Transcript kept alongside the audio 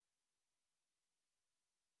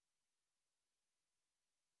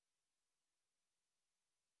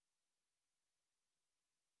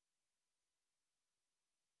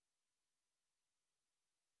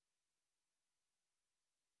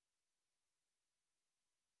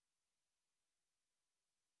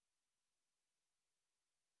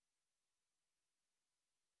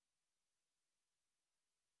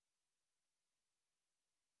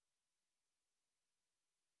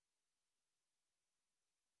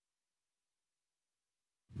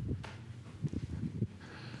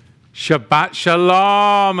Shabbat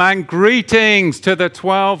Shalom and greetings to the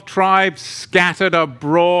 12 tribes scattered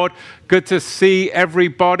abroad. Good to see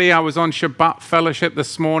everybody. I was on Shabbat Fellowship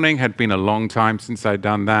this morning. Had been a long time since I'd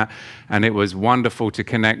done that. And it was wonderful to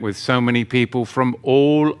connect with so many people from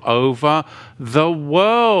all over the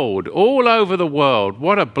world. All over the world.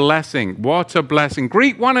 What a blessing. What a blessing.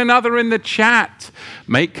 Greet one another in the chat.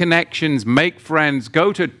 Make connections. Make friends.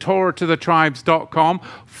 Go to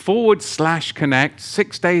TorahToTheTribes.com/connect.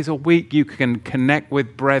 6 days a week you can connect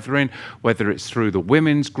with brethren, whether it's through the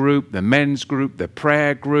women's group, the men's group, the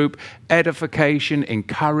prayer group, edification,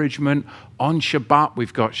 encouragement. On Shabbat,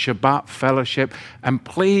 we've got Shabbat Fellowship. And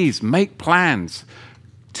please make plans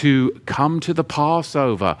to come to the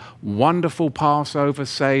Passover. Wonderful Passover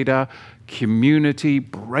Seder, community,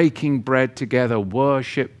 breaking bread together,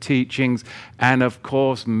 worship, teachings, and of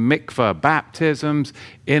course, mikveh, baptisms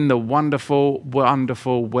in the wonderful,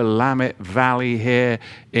 wonderful Willamette Valley here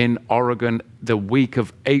in Oregon, the week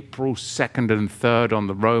of April 2nd and 3rd on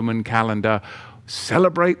the Roman calendar.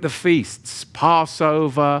 Celebrate the feasts,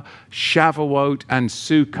 Passover, Shavuot, and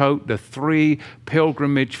Sukkot, the 3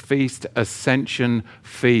 pilgrimage feast, Ascension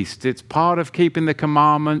feast. It's part of keeping the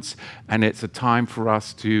commandments, and it's a time for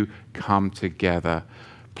us to come together.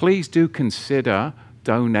 Please do consider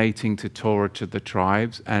donating to Torah to the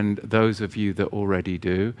Tribes, and those of you that already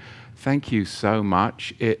do, thank you so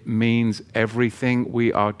much. It means everything.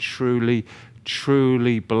 We are truly,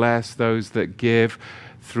 truly blessed, those that give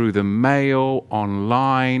through the mail,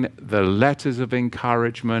 online, the letters of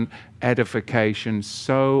encouragement, edification,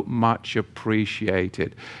 so much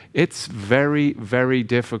appreciated. It's very, very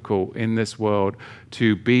difficult in this world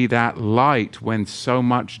to be that light when so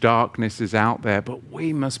much darkness is out there, but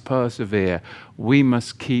we must persevere. We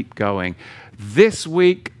must keep going. This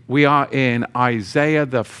week, we are in Isaiah,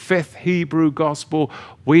 the 5th Hebrew Gospel.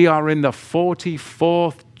 We are in the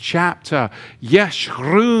 44th chapter.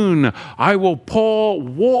 Yeshrun, I will pour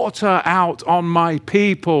water out on my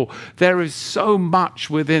people. There is so much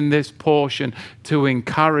within this portion to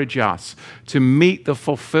encourage us to meet the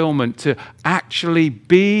fulfillment, to actually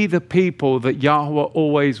be the people that Yahweh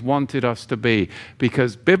always wanted us to be,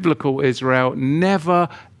 because biblical Israel never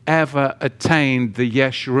ever attained the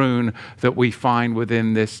Yeshrun that we find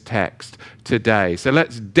within this text today. So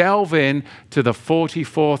let's delve in to the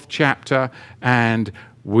 44th chapter and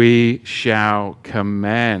we shall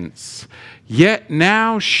commence. Yet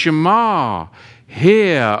now Shema,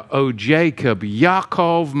 hear, O Jacob,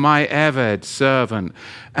 Yaakov my Eved servant,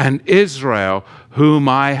 and Israel whom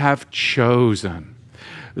I have chosen.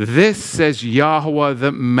 This says Yahweh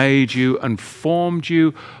that made you and formed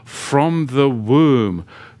you from the womb.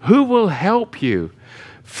 Who will help you?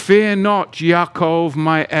 Fear not, Yaakov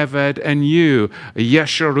my Eved, and you,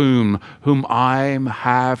 Yeshrun, whom I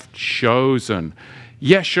have chosen.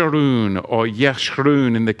 Yeshrun, or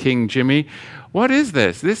Yeshrun in the King Jimmy. What is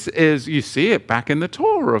this? This is, you see it back in the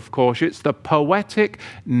Torah, of course. It's the poetic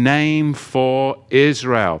name for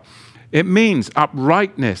Israel. It means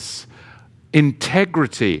uprightness,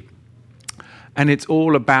 integrity, and it's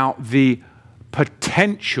all about the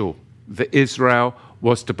potential that Israel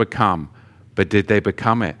was to become. But did they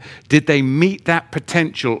become it? Did they meet that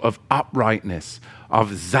potential of uprightness, of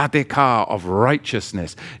zadikah, of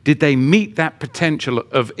righteousness? Did they meet that potential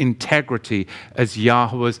of integrity as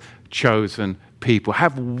Yahweh's chosen people?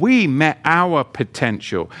 Have we met our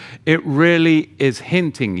potential? It really is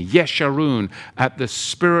hinting, Yesharun, at the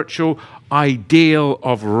spiritual ideal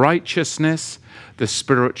of righteousness, the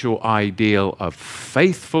spiritual ideal of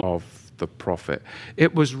faithful of the prophet.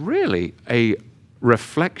 It was really a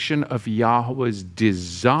reflection of Yahweh's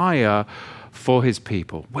desire for his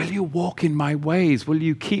people. Will you walk in my ways? Will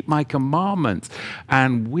you keep my commandments?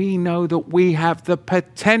 And we know that we have the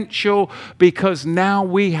potential because now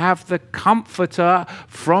we have the comforter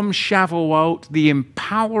from Shavuot, the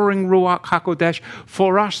empowering Ruach HaKodesh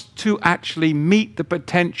for us to actually meet the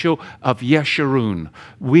potential of Yesharun.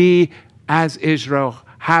 We, as Israel,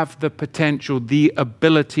 have the potential, the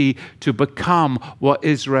ability to become what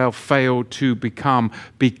Israel failed to become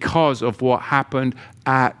because of what happened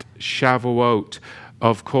at Shavuot.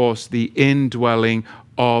 Of course, the indwelling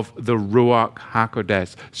of the Ruach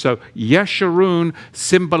HaKodesh. So Yesharun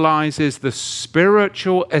symbolizes the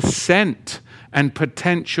spiritual ascent and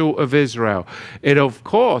potential of Israel. It, of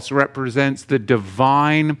course, represents the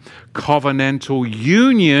divine covenantal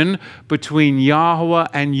union between Yahweh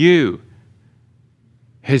and you,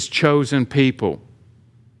 his chosen people.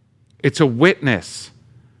 It's a witness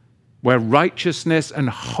where righteousness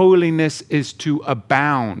and holiness is to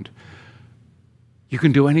abound. You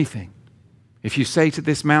can do anything. If you say to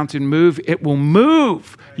this mountain, move, it will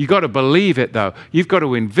move. You've got to believe it, though. You've got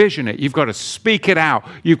to envision it. You've got to speak it out.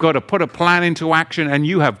 You've got to put a plan into action, and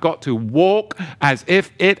you have got to walk as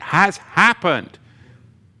if it has happened.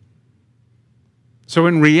 So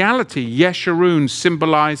in reality, Yeshrun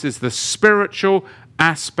symbolizes the spiritual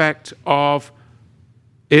aspect of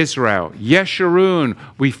Israel. Yeshrun,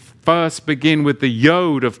 we first begin with the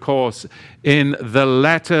yod, of course, in the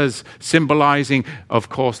letters, symbolizing, of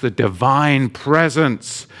course, the divine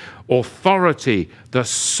presence, authority, the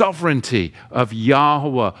sovereignty of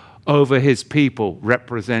Yahweh over his people,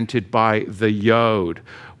 represented by the yod.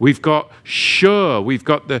 We've got shur, we've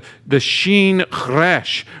got the shin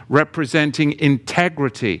chresh, representing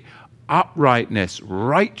integrity, uprightness,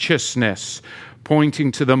 righteousness,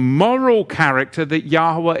 pointing to the moral character that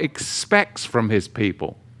Yahweh expects from his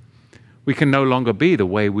people. We can no longer be the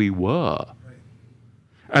way we were.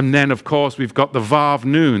 And then, of course, we've got the Vav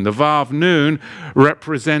Nun. The Vav Nun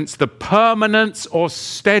represents the permanence or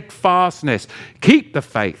steadfastness. Keep the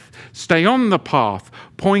faith. Stay on the path,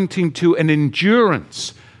 pointing to an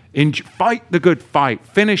endurance. Fight the good fight.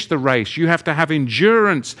 Finish the race. You have to have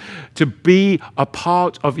endurance to be a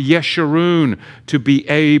part of Yeshrun, to be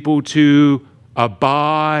able to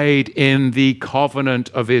abide in the covenant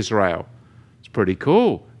of Israel. It's pretty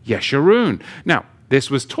cool. Yeshrun. Now, this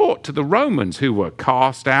was taught to the Romans who were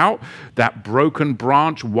cast out, that broken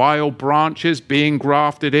branch, wild branches being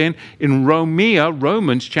grafted in. In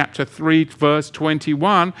Romans chapter 3, verse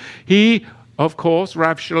 21, he, of course,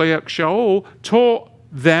 Rav Shliach Shaul, taught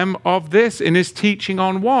them of this in his teaching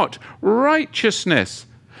on what? Righteousness.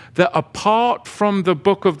 That apart from the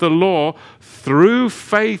book of the law, through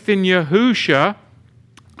faith in Yahusha,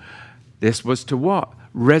 this was to what?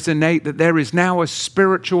 Resonate that there is now a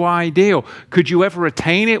spiritual ideal. Could you ever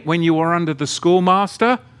attain it when you were under the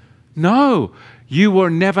schoolmaster? No. You were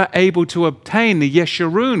never able to obtain the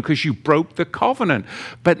Yeshrun because you broke the covenant.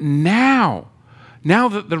 But now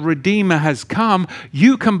that the Redeemer has come,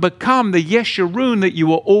 you can become the Yeshrun that you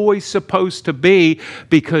were always supposed to be,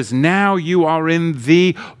 because now you are in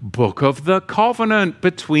the book of the covenant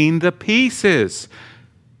between the pieces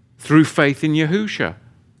through faith in Yahusha.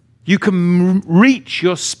 You can reach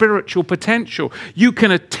your spiritual potential. You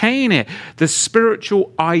can attain it, the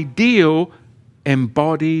spiritual ideal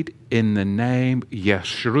embodied in the name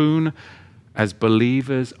Yeshrun, as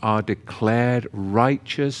believers are declared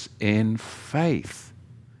righteous in faith.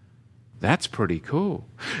 That's pretty cool.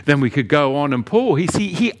 Then we could go on, and Paul,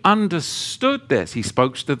 he understood this. He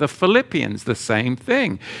spoke to the Philippians, the same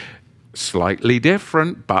thing. Slightly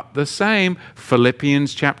different, but the same.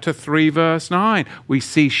 Philippians chapter 3, verse 9. We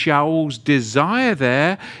see Shaul's desire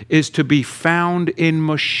there is to be found in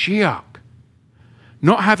Mashiach.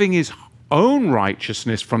 Not having his own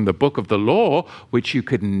righteousness from the book of the law, which you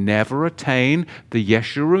could never attain, the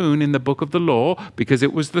Yeshrun in the book of the law, because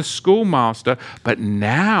it was the schoolmaster. But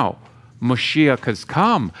now Mashiach has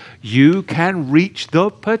come. You can reach the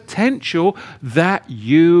potential that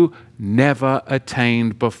you never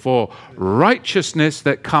attained before. Righteousness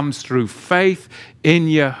that comes through faith in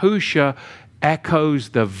Yahusha echoes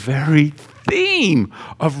the very theme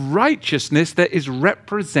of righteousness that is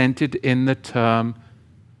represented in the term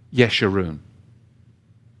Yeshrun.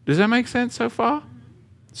 Does that make sense so far?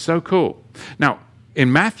 So cool. Now,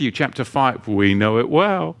 in Matthew chapter 5, we know it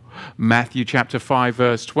well. Matthew chapter 5,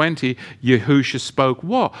 verse 20, Yahusha spoke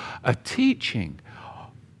what? A teaching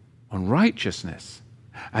on righteousness.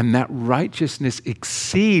 And that righteousness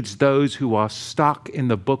exceeds those who are stuck in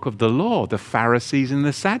the book of the law, the Pharisees and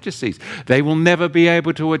the Sadducees. They will never be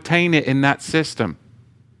able to attain it in that system.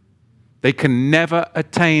 They can never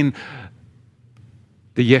attain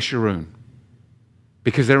the Yeshrun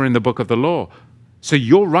because they're in the book of the law. So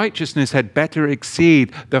your righteousness had better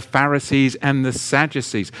exceed the Pharisees and the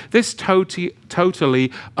Sadducees. This totally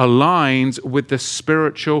aligns with the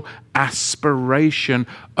spiritual aspiration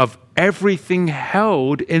of everything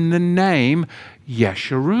held in the name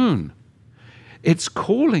Yeshrun. It's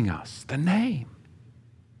calling us, the name,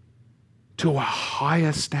 to a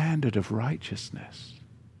higher standard of righteousness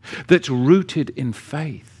that's rooted in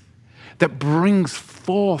faith, that brings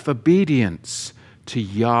forth obedience to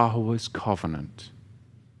Yahweh's covenant.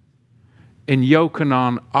 In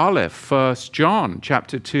Yochanan Aleph, 1 John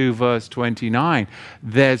chapter 2, verse 29,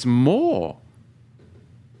 there's more.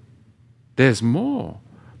 There's more.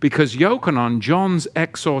 Because Yochanan, John's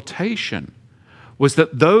exhortation, was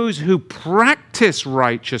that those who practice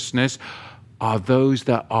righteousness are those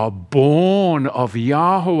that are born of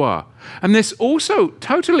Yahweh. And this also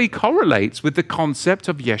totally correlates with the concept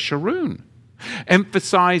of Yeshrun.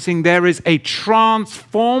 emphasizing there is a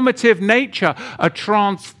transformative nature, a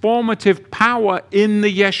transformative power in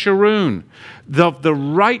the Yeshrun, the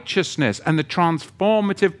righteousness and the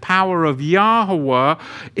transformative power of Yahweh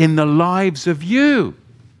in the lives of you.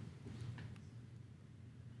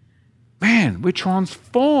 Man, we're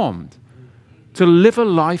transformed to live a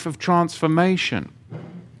life of transformation.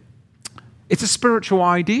 It's a spiritual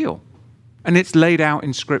ideal, and it's laid out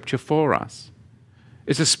in Scripture for us.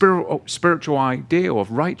 It's a spiritual ideal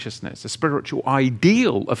of righteousness, a spiritual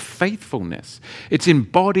ideal of faithfulness. It's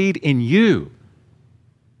embodied in you.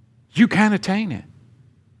 You can attain it.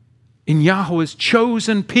 In Yahweh's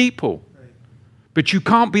chosen people. But you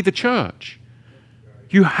can't be the church.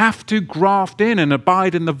 You have to graft in and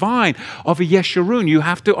abide in the vine of a Yeshrun. You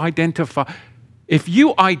have to identify. If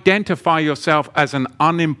you identify yourself as an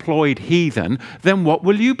unemployed heathen, then what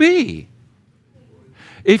will you be?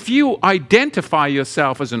 If you identify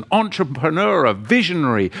yourself as an entrepreneur, a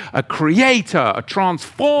visionary, a creator, a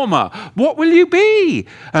transformer, what will you be?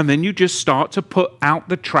 And then you just start to put out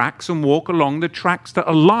the tracks and walk along the tracks that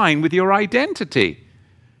align with your identity.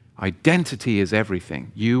 Identity is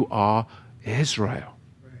everything. You are Israel.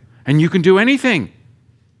 And you can do anything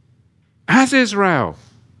as Israel.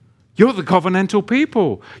 You're the covenantal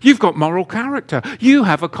people. You've got moral character. You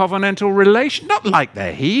have a covenantal relation, not like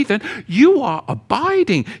the heathen. You are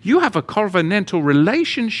abiding. You have a covenantal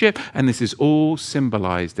relationship, and this is all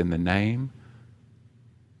symbolized in the name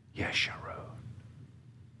Yeshrun.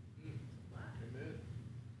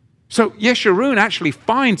 So Yeshrun actually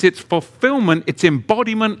finds its fulfillment, its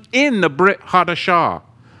embodiment in the Brit Hadashah.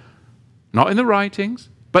 Not in the writings,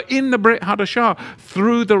 but in the Brit Hadashah,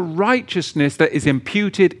 through the righteousness that is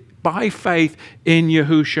imputed by faith in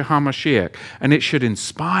Yahushua HaMashiach. And it should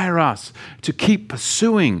inspire us to keep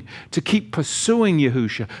pursuing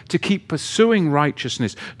Yahushua, to keep pursuing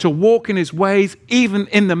righteousness, to walk in his ways even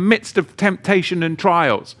in the midst of temptation and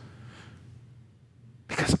trials.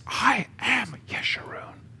 Because I am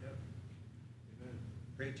Yeshrun.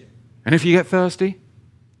 And if you get thirsty,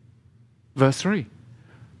 verse 3,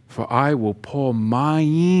 for I will pour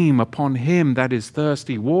mayim upon him that is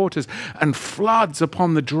thirsty, waters, and floods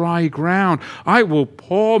upon the dry ground. I will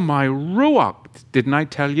pour my ruach. Didn't I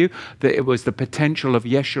tell you that it was the potential of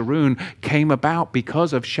Yeshrun came about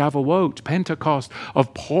because of Shavuot, Pentecost,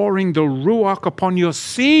 of pouring the ruach upon your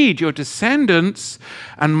seed, your descendants,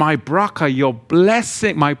 and my bracha, your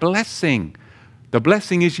blessing, my blessing. The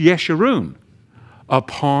blessing is Yeshrun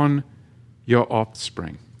upon your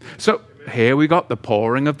offspring. So here we got the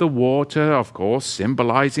pouring of the water, of course,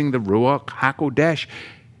 symbolizing the Ruach HaKodesh,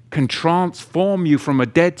 can transform you from a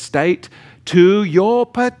dead state to your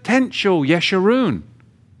potential, Yeshrun.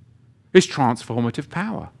 It's transformative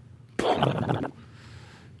power.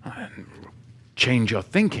 Change your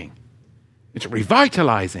thinking. It's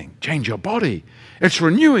revitalizing. Change your body. It's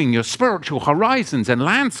renewing your spiritual horizons and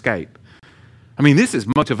landscape. I mean, this is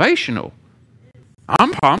motivational.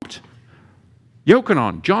 I'm pumped.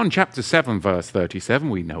 Yochanan, John chapter 7, verse 37,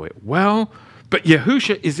 we know it well. But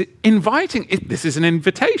Yahushua is inviting. This is an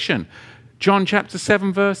invitation. John chapter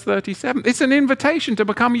 7, verse 37. It's an invitation to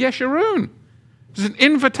become Yeshrun. It's an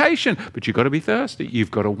invitation. But you've got to be thirsty. You've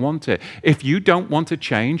got to want it. If you don't want to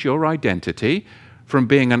change your identity from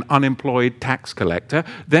being an unemployed tax collector,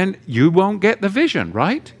 then you won't get the vision,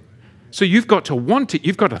 right? So you've got to want it.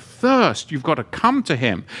 You've got to thirst. You've got to come to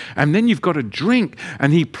him. And then you've got to drink.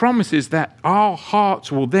 And he promises that our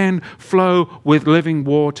hearts will then flow with living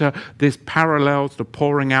water. This parallels the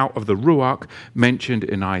pouring out of the Ruach mentioned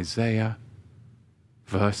in Isaiah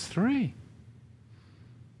verse 3.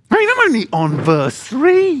 I mean, I'm only on verse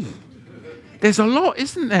 3. There's a lot,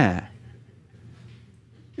 isn't there?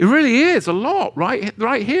 It really is a lot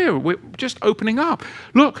right here. We're just opening up.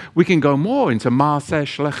 Look, we can go more into Maaseh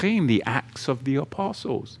Shlachim, the Acts of the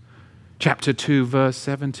Apostles. Chapter 2, verse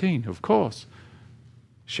 17, of course.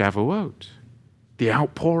 Shavuot, the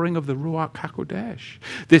outpouring of the Ruach HaKodesh.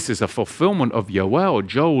 This is a fulfillment of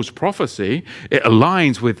Joel's prophecy. It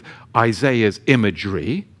aligns with Isaiah's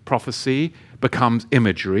imagery. Prophecy becomes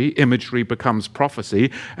imagery. Imagery becomes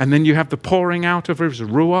prophecy. And then you have the pouring out of his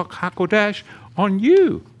Ruach HaKodesh on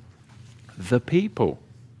you, the people.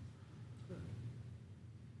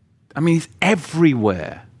 I mean, it's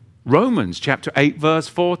everywhere. Romans chapter 8, verse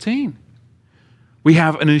 14. We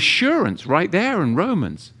have an assurance right there in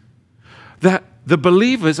Romans that the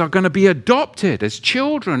believers are going to be adopted as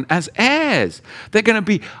children, as heirs. They're going to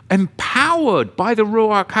be empowered by the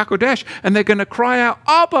Ruach HaKodesh, and they're going to cry out,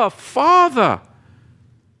 Abba, Father.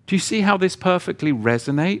 Do you see how this perfectly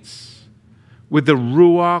resonates with the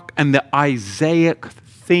Ruach and the Isaiah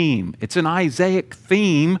theme? It's an Isaiah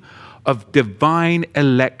theme of divine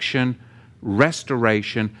election,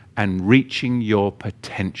 restoration, and reaching your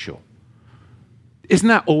potential. Isn't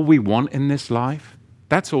that all we want in this life?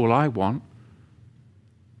 That's all I want.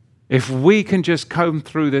 If we can just come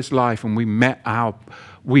through this life and we met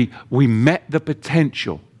the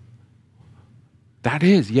potential, that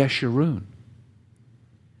is Yeshrun.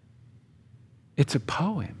 It's a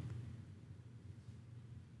poem.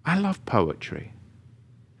 I love poetry.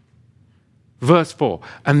 Verse 4,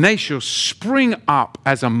 and they shall spring up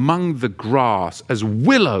as among the grass, as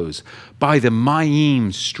willows by the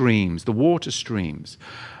Mayim streams, the water streams.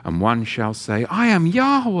 And one shall say, I am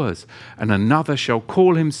Yahweh's, and another shall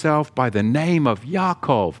call himself by the name of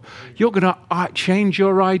Yaakov. You're going to change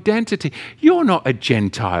your identity. You're not a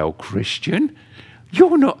Gentile Christian.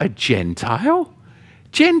 You're not a Gentile.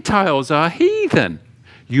 Gentiles are heathen.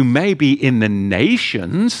 You may be in the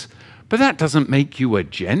nations, but that doesn't make you a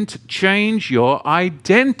gent. Change your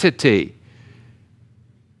identity.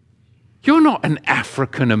 You're not an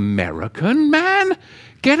African American, man.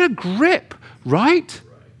 Get a grip, right?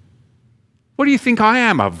 What do you think I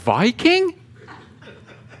am, a Viking?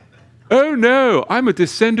 Oh no, I'm a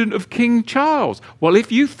descendant of King Charles. Well,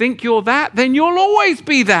 if you think you're that, then you'll always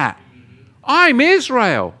be that. I'm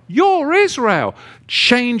Israel. You're Israel.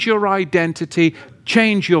 Change your identity.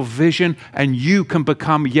 Change your vision, and you can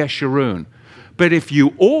become Yeshrun. But if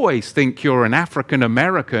you always think you're an African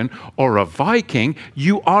American or a Viking,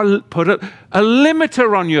 you are put a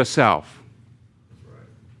limiter on yourself.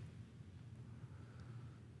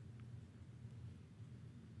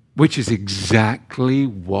 Which is exactly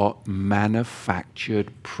what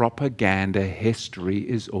manufactured propaganda history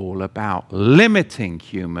is all about. Limiting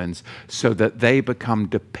humans so that they become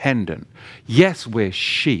dependent. Yes, we're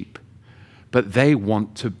sheep, but they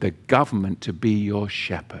want the government to be your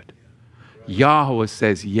shepherd. Yahweh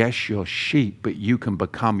says, yes, you're sheep, but you can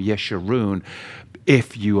become Yeshrun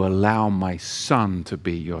if you allow my son to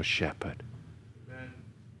be your shepherd. Amen.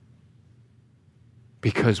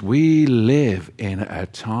 Because we live in a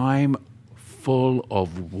time full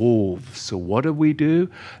of wolves. So what do?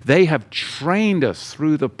 They have trained us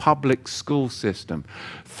through the public school system,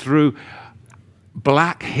 through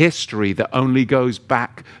black history that only goes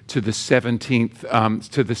back to the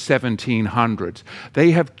 1700s.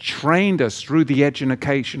 They have trained us through the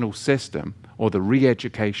educational system or the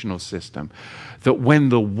re-educational system that when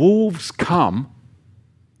the wolves come,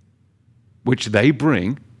 which they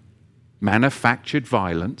bring, manufactured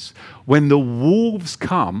violence, when the wolves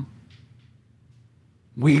come,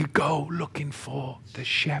 we go looking for the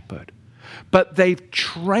shepherd. But they've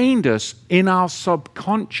trained us in our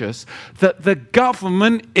subconscious that the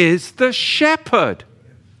government is the shepherd.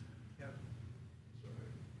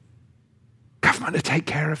 Government to take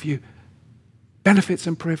care of you. Benefits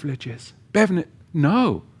and privileges.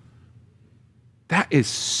 No. That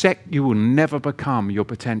is you will never become your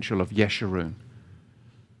potential of Yeshrun.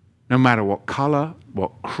 No matter what color,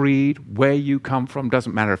 what creed, where you come from,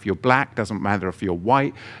 doesn't matter if you're black, doesn't matter if you're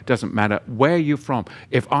white, doesn't matter where you're from.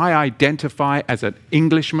 If I identify as an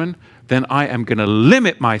Englishman, then I am going to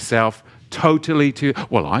limit myself totally to,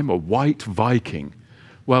 well, I'm a white Viking.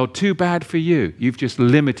 Well, too bad for you. You've just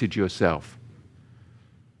limited yourself.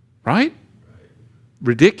 Right?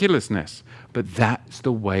 Ridiculousness. But that's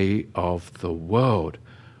the way of the world.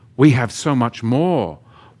 We have so much more.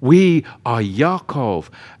 We are Yaakov,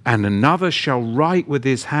 and another shall write with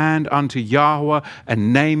his hand unto Yahweh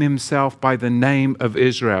and name himself by the name of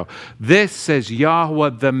Israel. This, says Yahweh,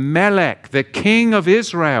 the Melech, the King of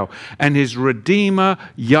Israel, and his Redeemer,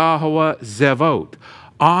 Yahweh Zevot.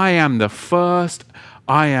 I am the first,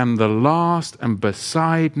 I am the last, and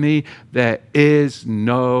beside me there is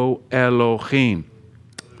no Elohim.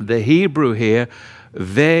 The Hebrew here,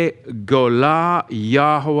 Ve'golah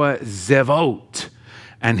Yahweh Zevot,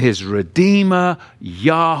 and his Redeemer,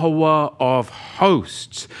 Yahweh of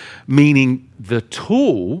hosts, meaning the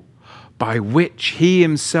tool by which he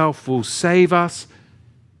himself will save us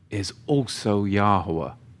is also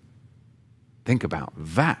Yahweh. Think about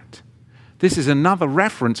that. This is another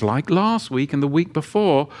reference, like last week and the week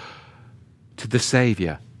before, to the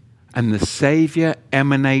Savior. And the Savior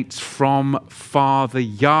emanates from Father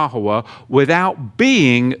Yahweh without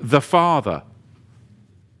being the Father.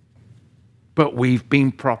 But we've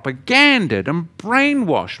been propagandized and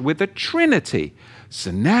brainwashed with a Trinity.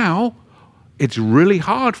 So now it's really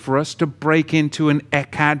hard for us to break into an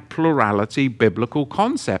echad plurality biblical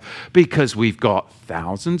concept because we've got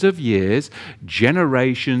thousands of years,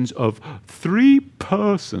 generations of three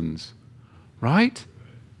persons, right?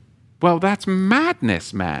 Well, that's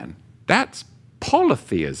madness, man. That's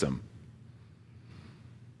polytheism.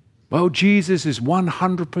 Well, Jesus is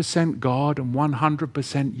 100% God and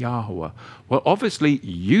 100% Yahweh. Well, obviously,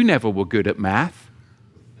 you never were good at math.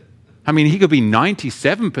 I mean, he could be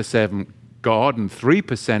 97% God and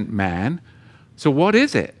 3% man. So what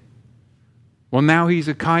is it? Well, now he's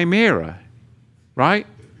a chimera, right?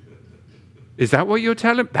 Is that what you're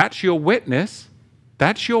telling? That's your witness.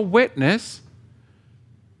 That's your witness.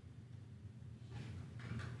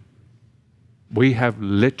 We have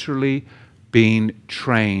literally been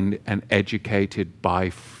trained and educated by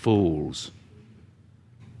fools.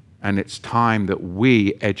 And it's time that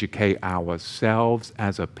we educate ourselves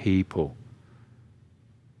as a people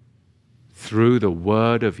through the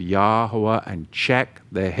word of Yahweh and check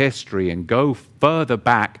their history and go further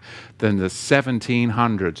back than the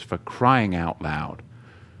 1700s, for crying out loud.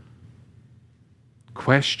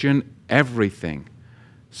 Question everything.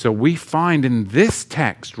 So we find in this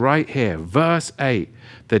text right here, verse 8,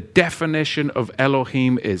 the definition of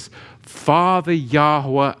Elohim is Father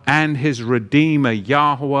Yahweh and his Redeemer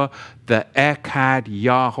Yahweh, the Echad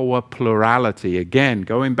Yahweh plurality. Again,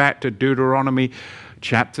 going back to Deuteronomy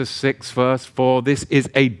chapter 6, verse 4, this is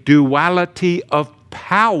a duality of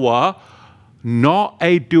power, not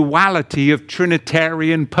a duality of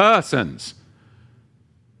Trinitarian persons,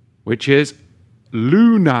 which is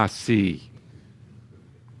lunacy.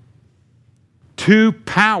 Two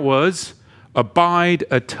powers abide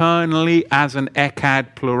eternally as an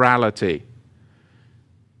Echad plurality.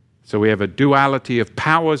 So we have a duality of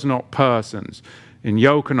powers, not persons. In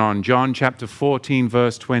Yochanan, John chapter 14,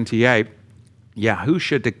 verse 28,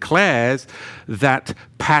 Yahusha declares that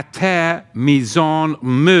pater mizon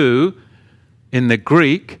mu in the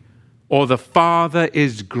Greek, or the Father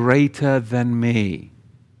is greater than me.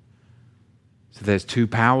 So there's two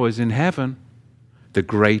powers in heaven, the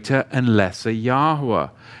greater and lesser Yahweh.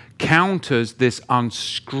 Counters this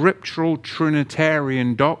unscriptural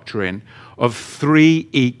Trinitarian doctrine of three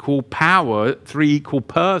equal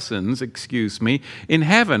persons, in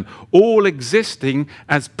heaven, all existing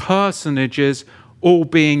as personages, all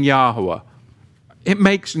being Yahweh. It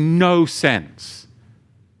makes no sense.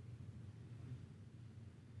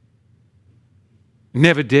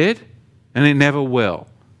 Never did, and it never will.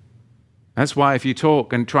 That's why if you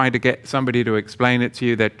talk and try to get somebody to explain it to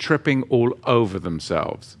you, they're tripping all over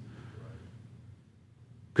themselves.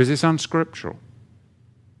 Because it's unscriptural.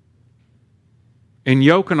 In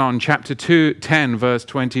Yochanan chapter 10, verse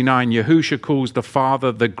 29, Yahusha calls the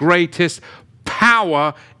Father the greatest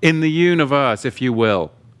power in the universe, if you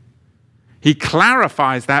will. He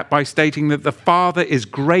clarifies that by stating that the Father is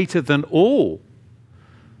greater than all.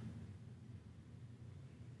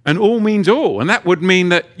 And all means all. And that would mean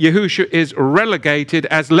that Yahusha is relegated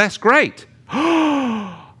as less great.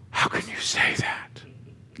 How can you say that?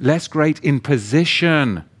 Less great in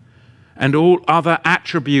position and all other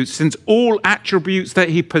attributes, since all attributes that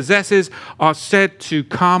he possesses are said to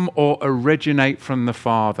come or originate from the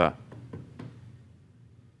Father.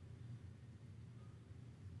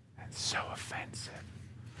 That's so offensive.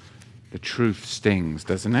 The truth stings,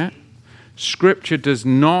 doesn't it? Scripture does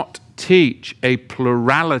not teach a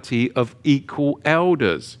plurality of equal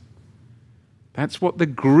elders. That's what the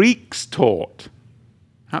Greeks taught.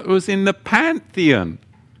 That was in the Pantheon.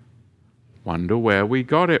 Wonder where we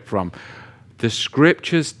got it from. The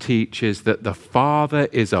Scriptures teaches that the Father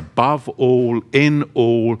is above all, in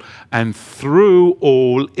all, and through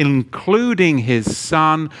all, including his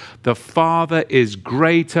Son. The Father is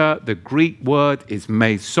greater. The Greek word is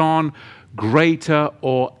meson, greater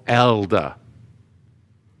or elder.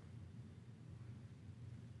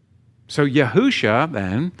 So Yahusha,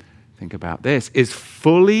 then, think about this, is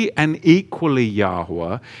fully and equally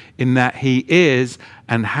Yahweh in that he is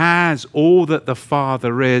and has all that the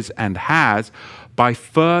Father is and has by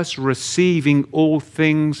first receiving all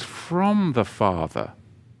things from the Father.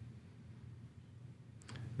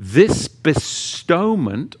 This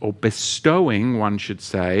bestowment, or bestowing, one should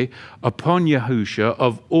say, upon Yahusha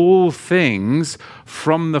of all things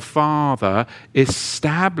from the Father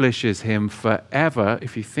establishes him forever,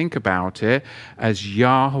 if you think about it, as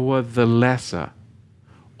Yahweh the Lesser,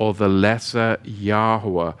 or the Lesser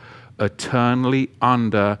Yahweh, eternally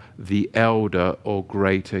under the elder or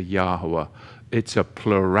greater Yahweh. It's a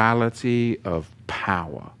plurality of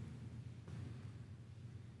power.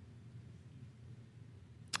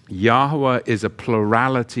 Yahweh is a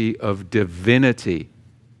plurality of divinity.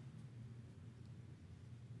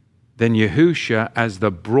 Then Yahusha, as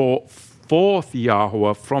the brought forth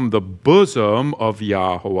Yahweh from the bosom of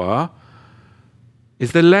Yahweh,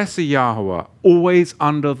 is the lesser Yahweh, always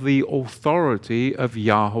under the authority of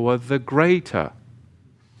Yahweh the greater.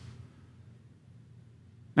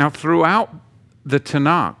 Now, throughout the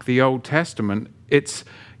Tanakh, the Old Testament, it's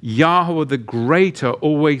Yahweh the greater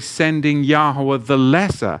always sending Yahweh the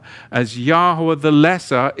lesser, as Yahweh the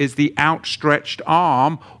lesser is the outstretched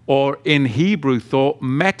arm, or in Hebrew thought,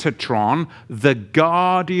 Metatron, the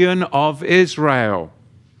guardian of Israel.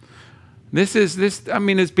 This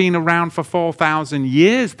has been around for 4,000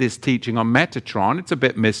 years, this teaching on Metatron. It's a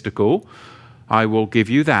bit mystical, I will give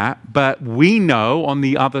you that. But we know on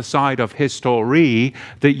the other side of history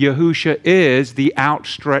that Yahusha is the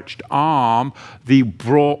outstretched arm, the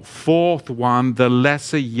brought forth one, the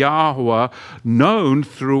lesser Yahweh, known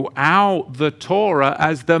throughout the Torah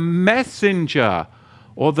as the messenger,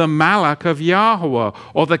 or the Malach of Yahweh,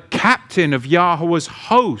 or the captain of Yahweh's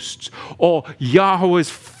hosts, or Yahweh's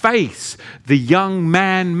face, the young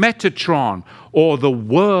man Metatron, or the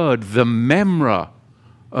word, the Memra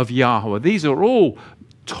of Yahweh. These are all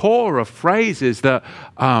Torah phrases that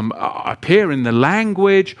appear in the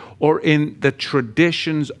language or in the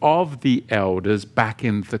traditions of the elders back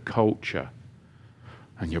in the culture.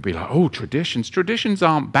 And you'll be like, oh, traditions. Traditions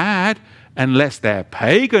aren't bad unless they're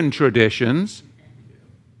pagan traditions.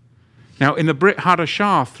 Now, in the Brit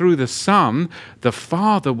Hadashah, through the Son, the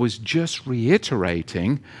Father was just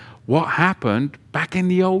reiterating what happened back in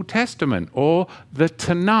the Old Testament, or the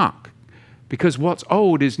Tanakh. Because what's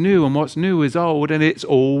old is new, and what's new is old, and it's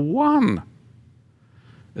all one.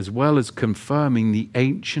 As well as confirming the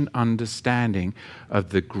ancient understanding of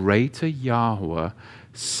the greater Yahweh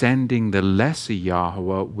sending the lesser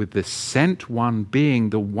Yahweh, with the sent one being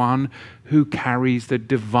the one who carries the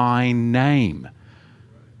divine name.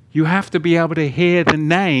 You have to be able to hear the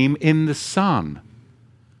name in the Son.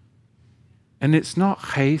 And it's not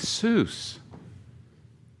Jesus.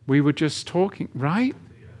 We were just talking, right?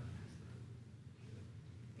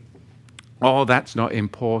 Oh, that's not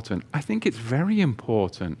important. I think it's very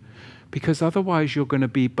important, because otherwise you're going to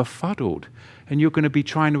be befuddled and you're going to be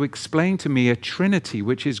trying to explain to me a trinity,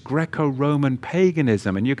 which is Greco-Roman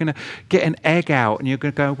paganism, and you're going to get an egg out and you're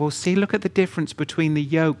going to go, well, see, look at the difference between the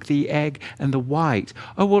yolk, the egg, and the white.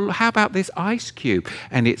 Oh, well, how about this ice cube?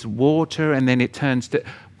 And it's water, and then it turns to...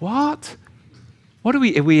 What? Are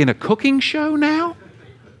we in a cooking show now?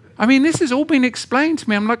 I mean, this has all been explained to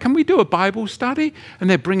me. I'm like, can we do a Bible study? And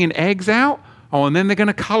they're bringing eggs out. Oh, and then they're going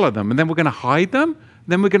to color them, and then we're going to hide them.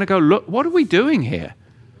 Then we're going to go, look, what are we doing here?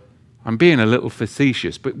 I'm being a little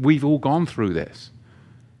facetious, but we've all gone through this.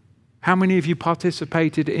 How many of you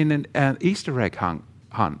participated in an Easter egg hunt?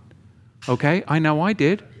 Okay, I know I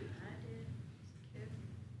did.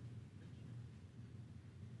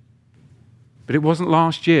 But it wasn't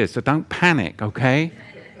last year, so don't panic, okay?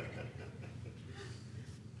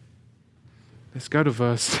 Let's go to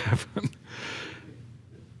verse 7.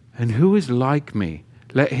 And who is like me?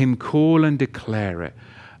 Let him call and declare it,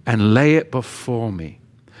 and lay it before me,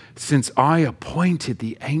 since I appointed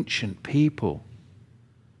the ancient people.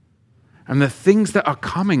 And the things that are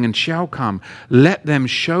coming and shall come, let them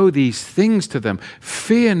show these things to them.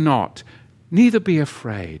 Fear not, neither be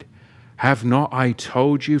afraid. Have not I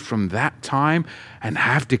told you from that time, and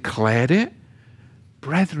have declared it?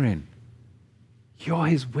 Brethren, you're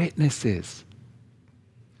his witnesses.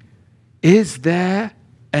 Is there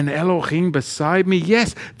an Elohim beside me?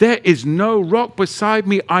 Yes, there is no rock beside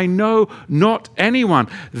me. I know not anyone.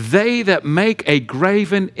 They that make a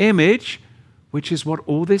graven image, which is what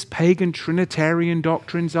all this pagan Trinitarian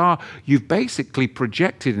doctrines are. You've basically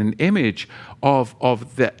projected an image of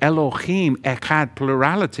the Elohim, Echad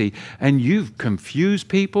plurality, and you've confused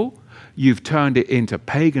people. You've turned it into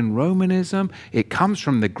pagan Romanism. It comes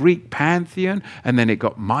from the Greek pantheon, and then it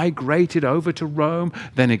got migrated over to Rome.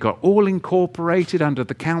 Then it got all incorporated under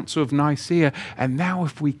the Council of Nicaea. And now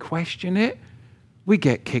if we question it, we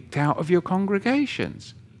get kicked out of your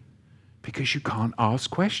congregations because you can't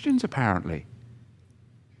ask questions, apparently.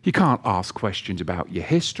 You can't ask questions about your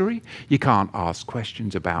history. You can't ask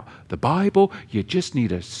questions about the Bible. You just need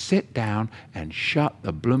to sit down and shut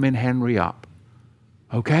the bloomin' Henry up.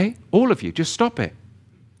 Okay? All of you, just stop it.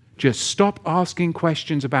 Just stop asking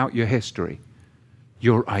questions about your history,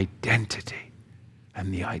 your identity,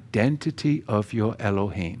 and the identity of your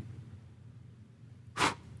Elohim.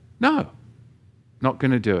 No, not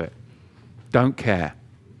going to do it. Don't care.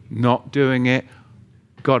 Not doing it.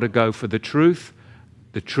 Got to go for the truth.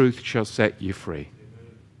 The truth shall set you free.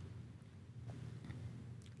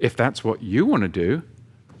 If that's what you want to do,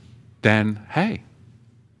 then hey,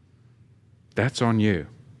 that's on you.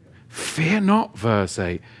 Fear not, verse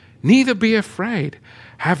 8, neither be afraid.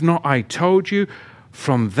 Have not I told you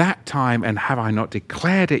from that time, and have I not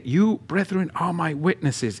declared it? You, brethren, are my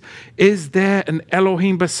witnesses. Is there an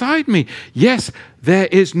Elohim beside me? Yes, there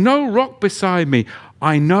is no rock beside me.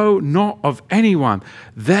 I know not of anyone.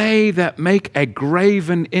 They that make a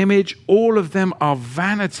graven image, all of them are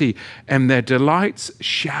vanity, and their delights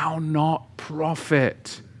shall not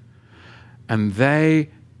profit. And they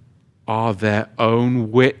are their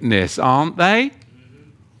own witness, aren't they?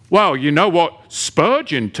 Well, you know what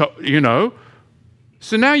Spurgeon,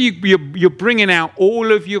 So now you're bringing out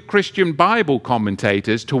all of your Christian Bible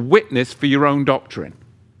commentators to witness for your own doctrine.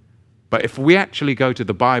 But if we actually go to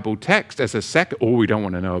the Bible text as a second, we don't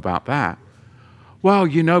want to know about that. Well,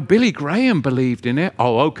 Billy Graham believed in it.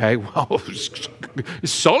 Oh, okay. Well,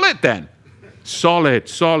 solid then. Solid.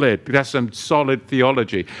 That's some solid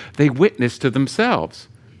theology. They witness to themselves.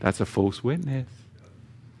 That's a false witness.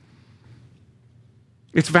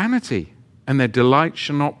 It's vanity. And their delight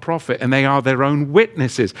shall not profit, and they are their own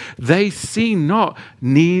witnesses. They see not,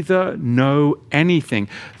 neither know anything,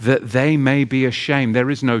 that they may be ashamed. There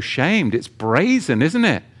is no shame. It's brazen, isn't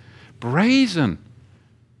it? Brazen.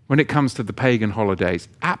 When it comes to the pagan holidays,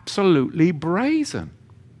 absolutely brazen.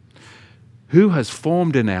 Who has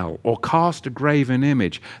formed an L or cast a graven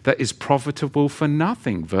image that is profitable for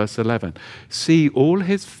nothing? Verse 11. See, all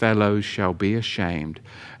his fellows shall be ashamed,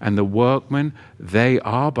 and the workmen, they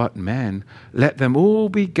are but men. Let them all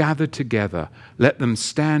be gathered together. Let them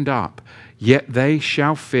stand up. Yet they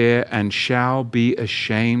shall fear and shall be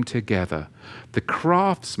ashamed together. The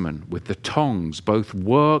craftsman with the tongs both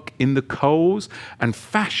work in the coals and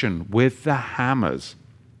fashion with the hammers,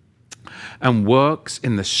 and works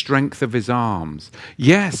in the strength of his arms.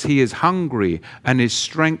 Yes, he is hungry, and his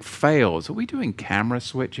strength fails. Are we doing camera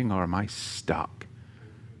switching, or am I stuck?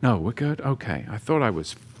 No, we're good? Okay. I thought I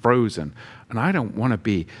was frozen, and I don't want to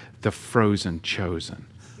be the frozen chosen.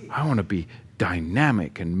 I want to be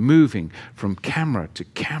dynamic and moving from camera to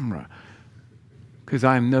camera, because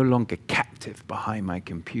I am no longer captive behind my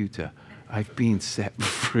computer. I've been set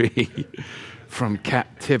free from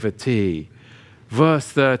captivity. Verse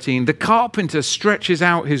 13, the carpenter stretches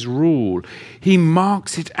out his rule. He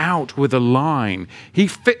marks it out with a line. He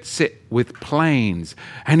fits it with planes,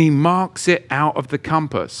 and he marks it out of the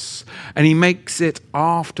compass. And he makes it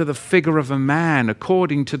after the figure of a man,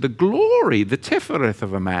 according to the glory, the tifereth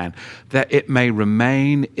of a man, that it may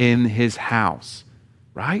remain in his house.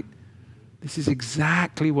 Right? This is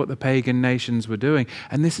exactly what the pagan nations were doing.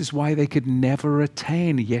 And this is why they could never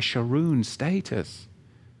attain Yeshrun status.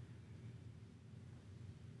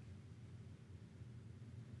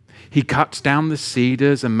 He cuts down the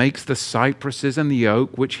cedars and makes the cypresses and the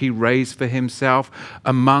oak, which he raised for himself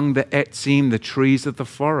among the etzim, the trees of the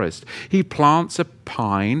forest. He plants a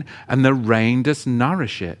pine, and the rain does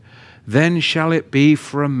nourish it. Then shall it be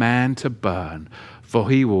for a man to burn, for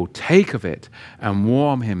he will take of it and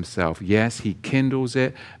warm himself. Yes, he kindles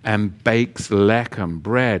it and bakes lechem,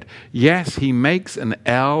 bread. Yes, he makes an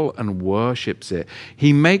El and worships it.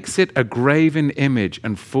 He makes it a graven image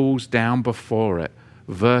and falls down before it.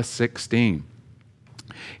 Verse 16.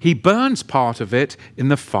 He burns part of it in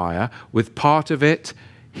the fire, with part of it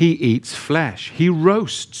he eats flesh. He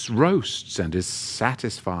roasts and is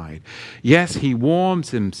satisfied. Yes, he warms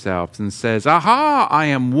himself and says, Aha, I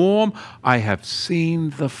am warm, I have seen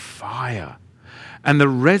the fire. And the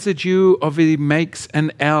residue of it makes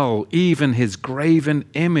an El, even his graven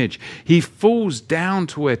image. He falls down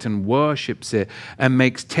to it and worships it, and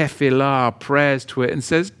makes tefillah, prayers to it, and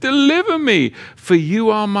says, Deliver me, for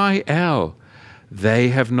you are my El. They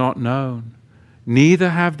have not known,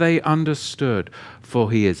 neither have they understood,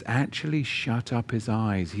 for he has actually shut up his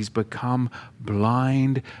eyes. He's become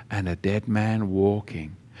blind and a dead man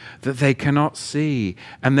walking, that they cannot see,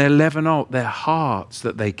 and their leaven their hearts,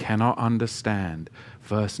 that they cannot understand.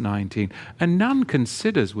 Verse 19, and none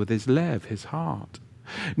considers with his heart.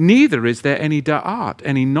 Neither is there any da'at,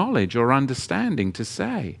 any knowledge or understanding to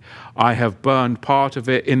say, I have burned part of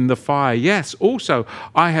it in the fire. Yes, also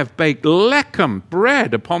I have baked lechem,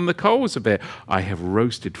 bread, upon the coals of it. I have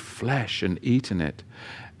roasted flesh and eaten it,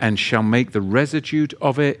 and shall make the residue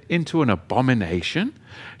of it into an abomination?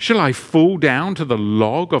 Shall I fall down to the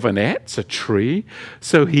log of an etz, a tree?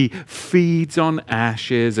 So he feeds on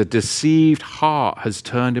ashes. A deceived heart has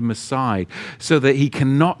turned him aside, so that he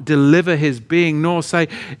cannot deliver his being, nor say,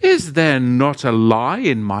 Is there not a lie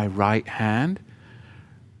in my right hand?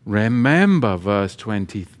 Remember, verse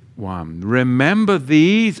 21, remember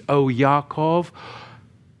these, O Yaakov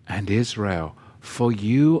and Israel, for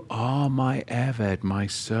you are my Eved, my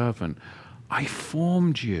servant. I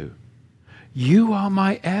formed you. You are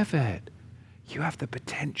my Eved. You have the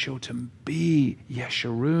potential to be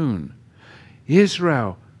Yeshrun.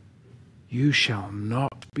 Israel, you shall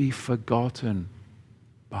not be forgotten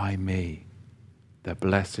by me, the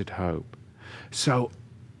blessed hope. So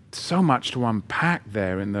So much to unpack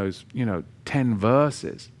there in those, 10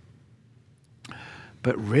 verses.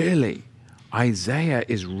 But really, Isaiah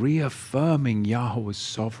is reaffirming Yahweh's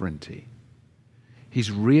sovereignty.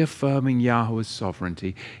 He's reaffirming Yahweh's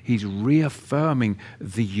sovereignty. He's reaffirming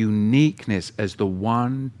the uniqueness as the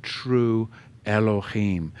one true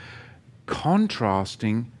Elohim,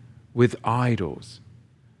 contrasting with idols.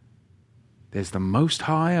 There's the Most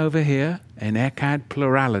High over here, an Echad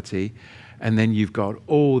plurality, and then you've got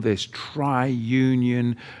all this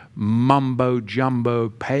tri-union, mumbo-jumbo,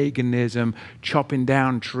 paganism, chopping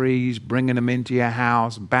down trees, bringing them into your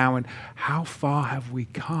house, bowing. How far have we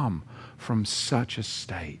come from such a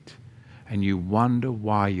state? And you wonder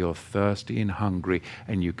why you're thirsty and hungry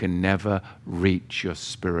and you can never reach your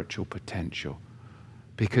spiritual potential.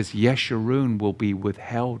 Because Yeshrun will be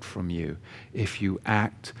withheld from you if you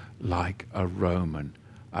act like a Roman,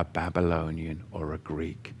 a Babylonian, or a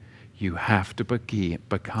Greek. You have to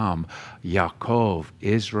become Yaakov,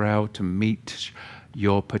 Israel, to meet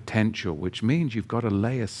your potential, which means you've got to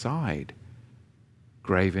lay aside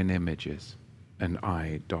graven images and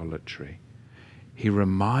idolatry. He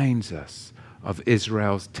reminds us of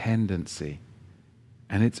Israel's tendency,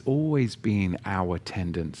 and it's always been our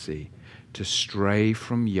tendency to stray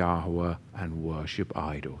from Yahweh and worship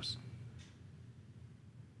idols.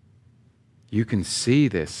 You can see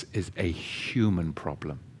this is a human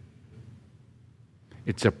problem.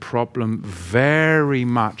 It's a problem very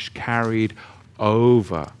much carried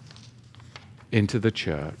over into the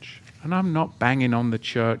church. And I'm not banging on the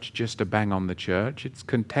church just to bang on the church. It's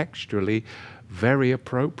contextually very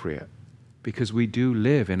appropriate because we do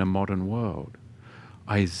live in a modern world.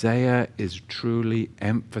 Isaiah is truly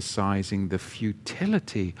emphasizing the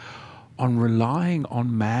futility on relying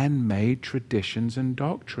on man-made traditions and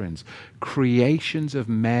doctrines, creations of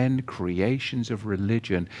men, creations of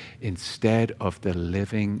religion, instead of the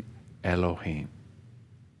living Elohim.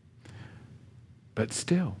 But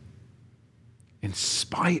still, in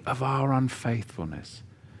spite of our unfaithfulness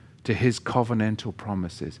to his covenantal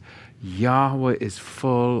promises, Yahweh is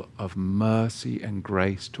full of mercy and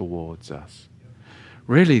grace towards us.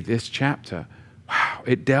 Really, this chapter,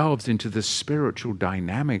 it delves into the spiritual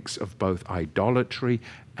dynamics of both idolatry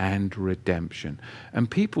and redemption.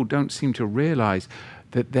 And people don't seem to realize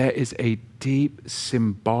that there is a deep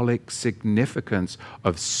symbolic significance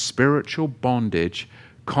of spiritual bondage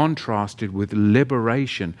contrasted with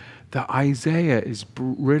liberation that Isaiah is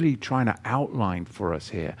really trying to outline for us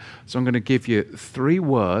here. So I'm going to give you 3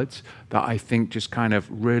 words that I think just kind of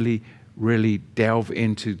really delve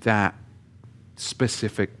into that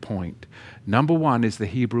specific point. Number 1 is the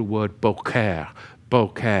Hebrew word boker,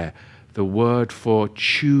 the word for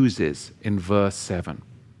chooses in verse 7.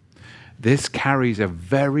 This carries a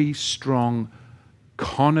very strong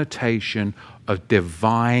connotation of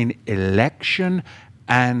divine election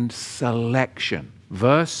and selection.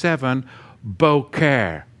 Verse 7,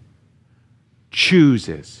 boker,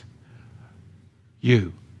 chooses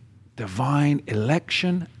you. Divine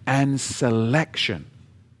election and selection.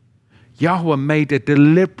 Yahweh made a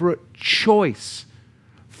deliberate choice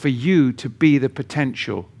for you to be the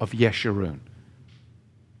potential of Yeshrun.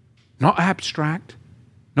 Not abstract,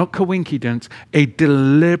 not coincidence, a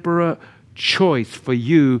deliberate choice for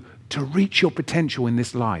you to reach your potential in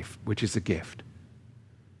this life, which is a gift.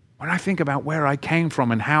 When I think about where I came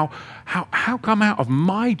from and how come out of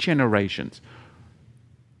my generations,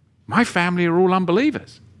 my family are all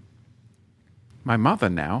unbelievers. My mother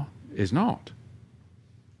now is not.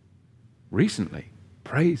 Recently,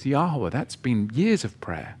 praise Yahweh, that's been years of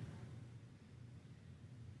prayer.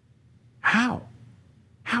 How?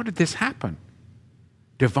 How did this happen?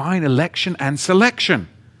 Divine election and selection.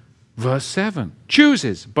 Verse 7,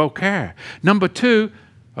 chooses, boker. Number 2,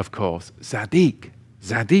 of course, Zadik.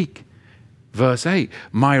 Verse 8,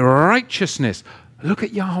 my righteousness. Look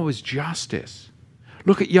at Yahweh's justice.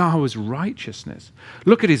 Look at Yahweh's righteousness.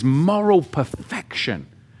 Look at his moral perfection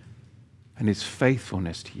and his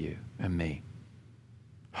faithfulness to you and me.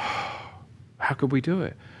 How could we do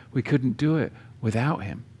it? We couldn't do it without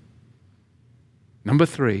him. Number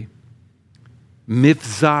 3,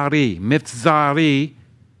 mivzari,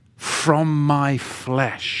 from my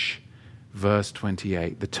flesh. Verse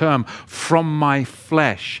 28. The term from my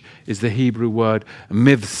flesh is the Hebrew word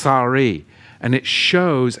mivzari, and it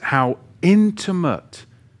shows how intimate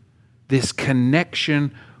this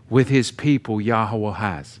connection with his people Yahweh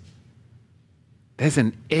has. There's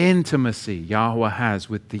an intimacy Yahweh has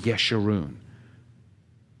with the Yeshrun,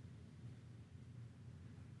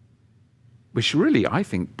 which really, I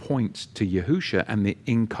think, points to Yahusha and the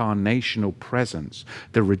incarnational presence,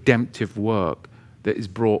 the redemptive work that is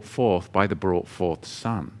brought forth by the brought forth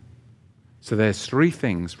Son. So there's three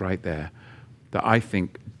things right there that I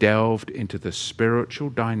think delved into the spiritual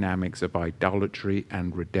dynamics of idolatry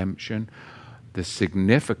and redemption, the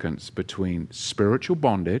significance between spiritual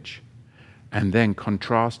bondage, and then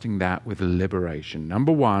contrasting that with liberation.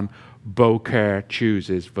 Number one, Boker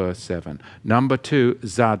chooses, verse 7. Number two,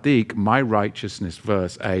 Zadik, my righteousness,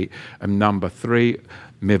 verse 8. And number three,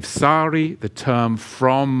 Mivsari, the term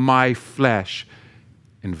from my flesh,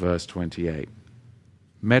 in verse 28.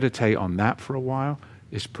 Meditate on that for a while.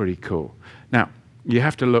 It's pretty cool. Now, you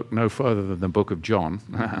have to look no further than the book of John.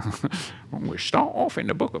 We start off in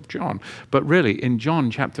the book of John. But really, in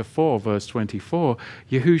John chapter 4, verse 24,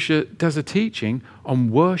 Yahushua does a teaching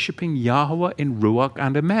on worshipping Yahweh in Ruach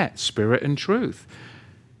and Emet, spirit and truth.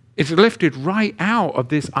 It's lifted right out of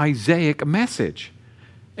this Isaiah message,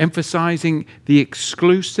 emphasizing the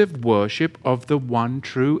exclusive worship of the one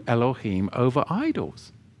true Elohim over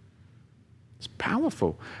idols. It's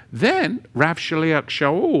powerful. Then Rav Shaliach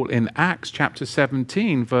Shaul in Acts chapter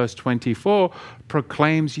 17, verse 24,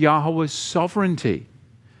 proclaims Yahweh's sovereignty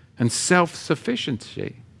and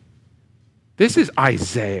self-sufficiency. This is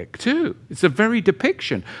Isaiah too. It's a very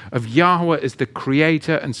depiction of Yahweh as the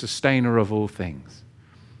creator and sustainer of all things.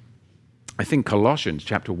 I think Colossians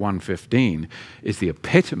chapter 1:15 is the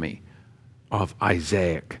epitome of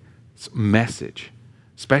Isaiah's message.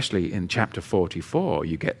 Especially in chapter 44,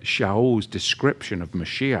 you get Shaul's description of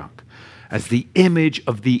Mashiach as the image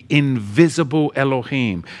of the invisible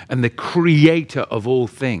Elohim and the creator of all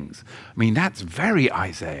things. I mean, that's very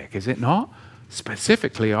Isaiah, is it not?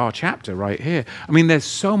 Specifically our chapter right here. I mean, there's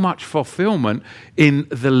so much fulfillment in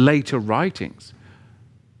the later writings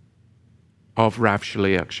of Rav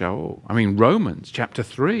Shaliach Shaul. I mean, Romans chapter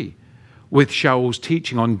 3. With Shaul's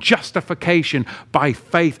teaching on justification by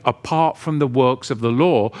faith apart from the works of the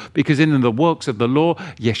law, because in the works of the law,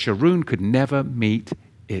 Yeshrun could never meet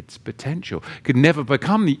its potential. Israel could never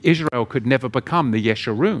become the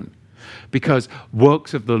Yeshrun, because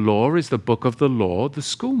works of the law is the book of the law, the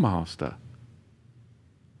schoolmaster.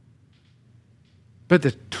 But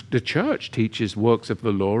the church teaches works of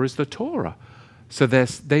the law is the Torah. So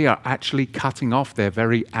they are actually cutting off their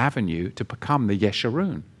very avenue to become the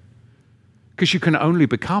Yeshrun. Because you can only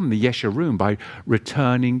become the Yeshrun by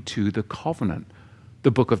returning to the covenant,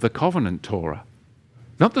 the book of the covenant Torah,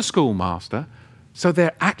 not the schoolmaster. So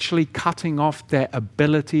they're actually cutting off their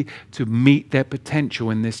ability to meet their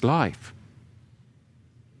potential in this life.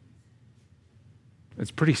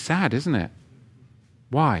 It's pretty sad, isn't it?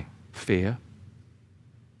 Why? Fear,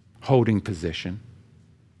 holding position,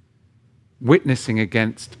 witnessing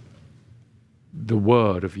against the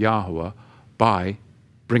word of Yahweh by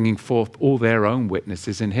bringing forth all their own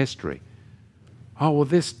witnesses in history. Oh, well,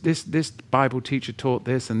 this Bible teacher taught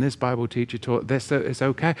this, and this Bible teacher taught this, so it's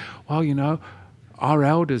okay. Well, you know, our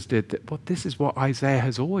elders did that. Well, this is what Isaiah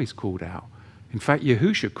has always called out. In fact,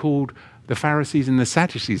 Yahushua called the Pharisees and the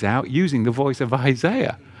Sadducees out using the voice of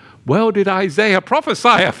Isaiah. Well, did Isaiah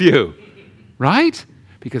prophesy of you? Right?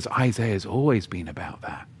 Because Isaiah has always been about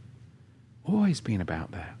that. Always been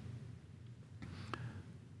about that.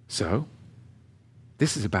 So,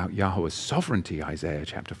 this is about Yahweh's sovereignty, Isaiah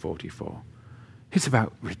chapter 44. It's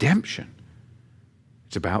about redemption.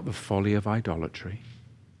 It's about the folly of idolatry.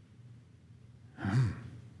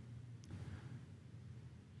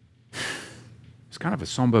 It's kind of a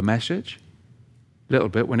somber message, a little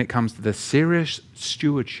bit, when it comes to the serious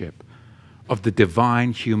stewardship of the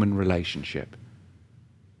divine-human relationship.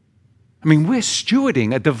 I mean, we're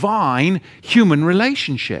stewarding a divine-human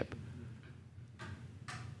relationship.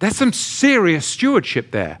 There's some serious stewardship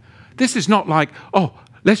there. This is not like, oh,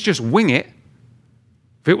 let's just wing it.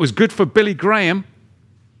 If it was good for Billy Graham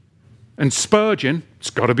and Spurgeon, it's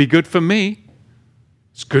got to be good for me.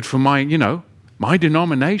 It's good for my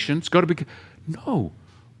denomination. It's got to be good. No.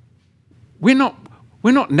 We're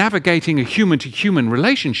not navigating a human-to-human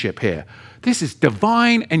relationship here. This is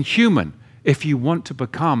divine and human if you want to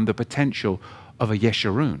become the potential of a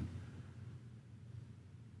Yeshrun.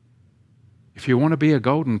 If you want to be a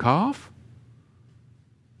golden calf,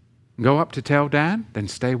 go up to Tel Dan, then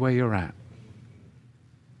stay where you're at.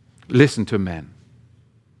 Listen to men.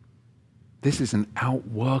 This is an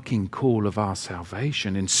outworking call of our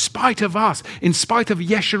salvation. In spite of us, in spite of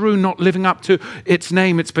Yeshrun not living up to its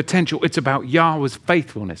name, its potential, it's about Yahweh's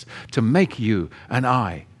faithfulness to make you and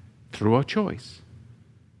I, through our choice,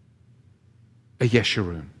 a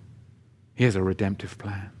Yeshrun. He has a redemptive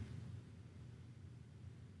plan.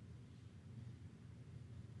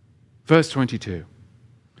 Verse 22.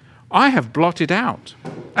 I have blotted out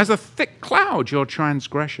as a thick cloud your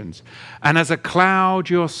transgressions, and as a cloud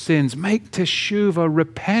your sins. Make teshuvah,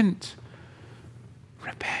 repent.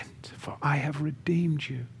 Repent. for I have redeemed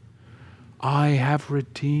you. I have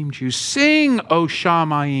redeemed you. Sing, O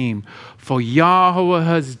Shamayim, for Yahweh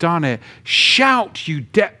has done it. Shout, you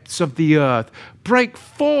depths of the earth. Break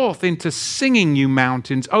forth into singing, you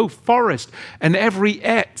mountains, O forest, and every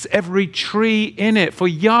etz, every tree in it. For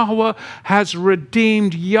Yahweh has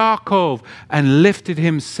redeemed Yaakov and lifted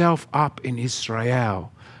himself up in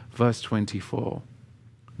Israel. Verse 24.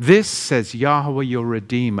 This says Yahweh your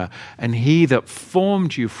Redeemer, and he that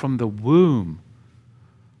formed you from the womb.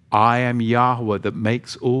 I am Yahweh that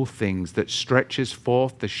makes all things, that stretches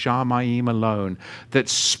forth the Shamayim alone, that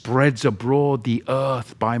spreads abroad the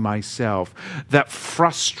earth by myself, that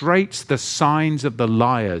frustrates the signs of the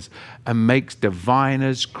liars and makes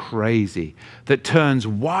diviners crazy, that turns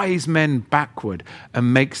wise men backward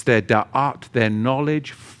and makes their da'at, their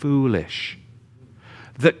knowledge, foolish,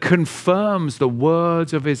 that confirms the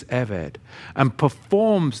words of his Eved and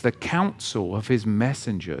performs the counsel of his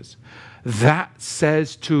messengers. That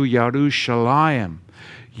says to Yerushalayim,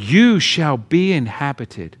 you shall be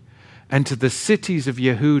inhabited, and to the cities of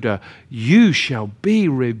Yehuda, you shall be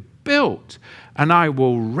rebuilt, and I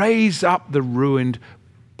will raise up the ruined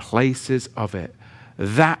places of it.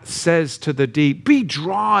 That says to the deep, be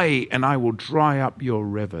dry, and I will dry up your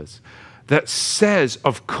rivers. That says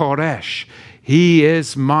of Koresh, he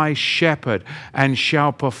is my shepherd and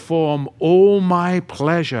shall perform all my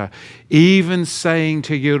pleasure, even saying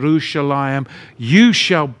to Jerusalem, you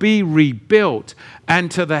shall be rebuilt,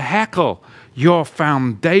 and to the Hekel, your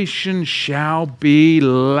foundation shall be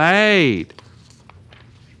laid.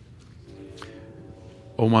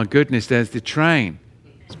 Oh my goodness, there's the train.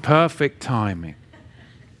 It's perfect timing.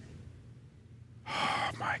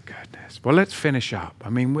 Well, let's finish up.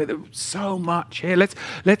 I mean, with so much here. Let's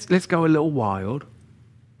go a little wild.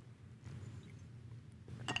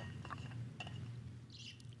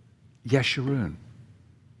 Yeshrun.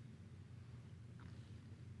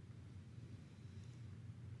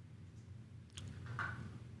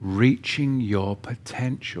 Reaching your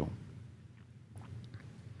potential.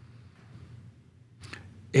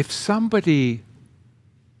 If somebody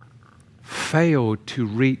failed to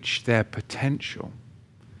reach their potential,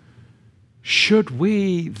 should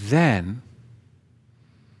we then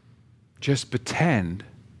just pretend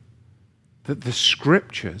that the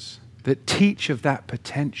scriptures that teach of that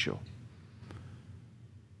potential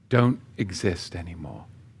don't exist anymore?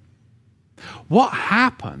 What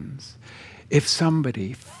happens if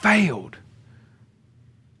somebody failed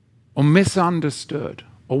or misunderstood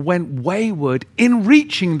or went wayward in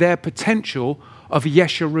reaching their potential of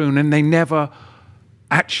Yeshrun and they never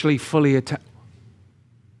actually fully attained?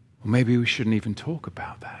 Or maybe we shouldn't even talk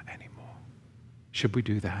about that anymore. Should we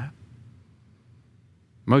do that?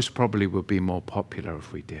 Most probably would be more popular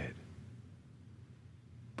if we did.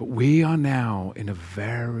 But we are now in a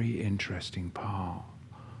very interesting part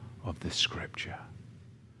of the scripture,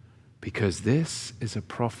 because this is a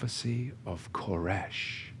prophecy of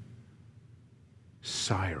Koresh,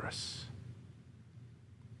 Cyrus.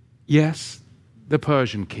 Yes, the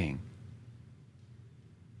Persian king,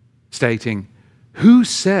 stating, who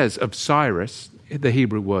says of Cyrus, the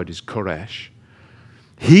Hebrew word is Koresh,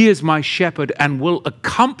 he is my shepherd and will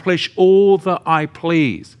accomplish all that I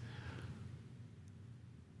please.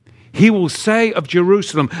 He will say of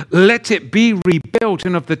Jerusalem, let it be rebuilt,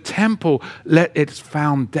 and of the temple, let its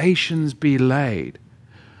foundations be laid.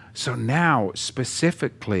 So now,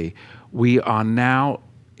 specifically, we are now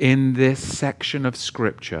in this section of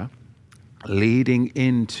Scripture leading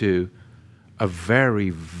into a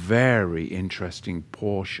very, very interesting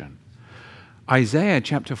portion. Isaiah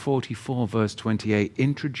chapter 44, verse 28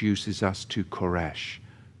 introduces us to Koresh,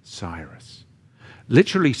 Cyrus.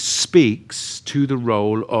 Literally speaks to the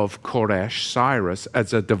role of Koresh, Cyrus,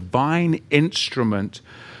 as a divine instrument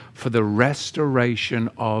for the restoration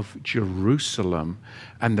of Jerusalem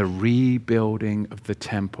and the rebuilding of the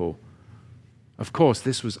temple. Of course,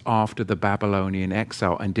 this was after the Babylonian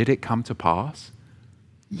exile. And did it come to pass?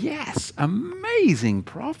 Yes, amazing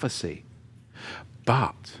prophecy.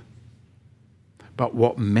 But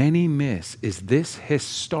what many miss is this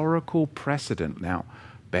historical precedent. Now,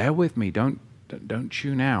 bear with me, don't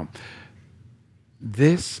tune out.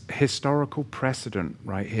 This historical precedent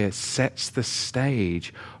right here sets the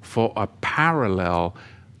stage for a parallel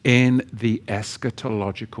in the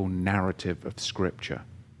eschatological narrative of Scripture,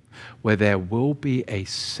 where there will be a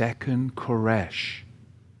second Koresh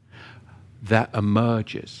that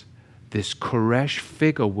emerges. This Koresh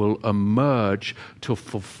figure will emerge to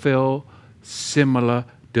fulfill similar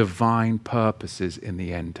divine purposes in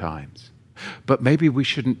the end times. But maybe we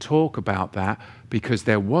shouldn't talk about that, because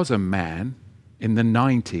there was a man in the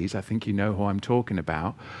 90s, I think you know who I'm talking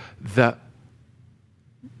about, that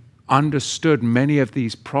understood many of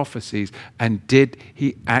these prophecies, and did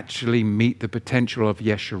he actually meet the potential of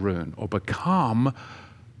Yeshrun or become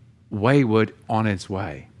wayward on his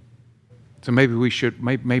way? So maybe we should,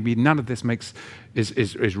 maybe none of this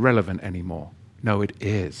is relevant anymore. No, it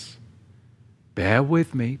is. Bear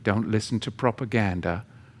with me. Don't listen to propaganda,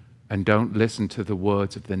 and don't listen to the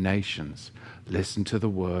words of the nations. Listen to the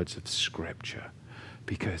words of Scripture,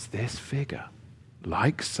 because this figure,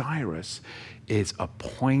 like Cyrus, is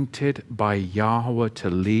appointed by Yahweh to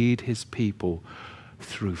lead his people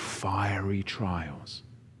through fiery trials.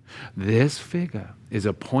 This figure is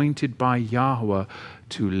appointed by Yahweh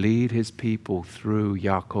to lead his people through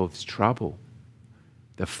Yaakov's trouble.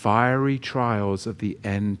 The fiery trials of the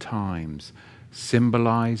end times,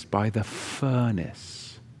 symbolized by the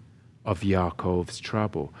furnace of Yaakov's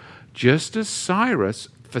trouble. Just as Cyrus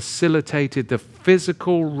facilitated the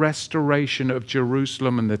physical restoration of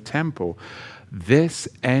Jerusalem and the temple, this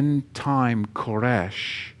end time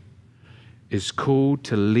Koresh is called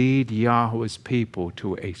to lead Yahweh's people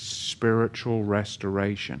to a spiritual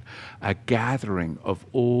restoration, a gathering of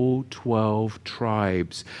all 12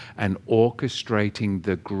 tribes and orchestrating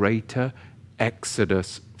the greater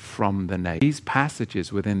exodus from the nation. These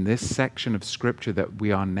passages within this section of Scripture that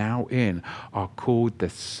we are now in are called the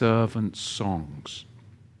servant songs.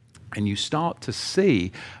 And you start to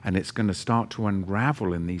see, and it's going to start to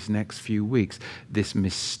unravel in these next few weeks, this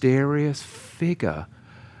mysterious figure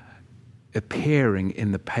appearing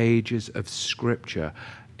in the pages of Scripture,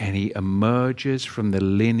 and he emerges from the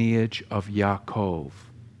lineage of Yaakov.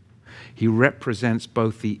 He represents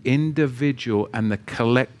both the individual and the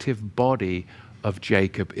collective body of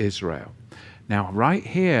Jacob Israel. Now, right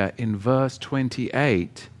here in verse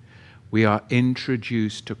 28, we are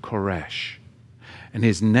introduced to Koresh. And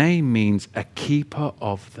his name means a keeper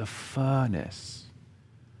of the furnace.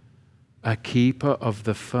 A keeper of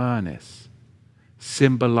the furnace,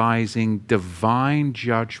 symbolizing divine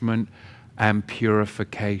judgment and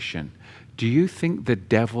purification. Do you think the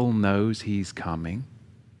devil knows he's coming?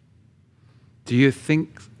 Do you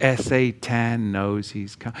think Satan knows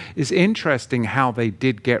he's coming? It's interesting how they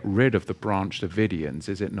did get rid of the Branch Davidians,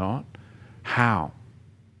 is it not? How?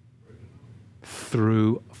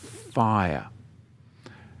 Through fire.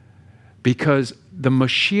 Because the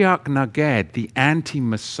Mashiach Naged, the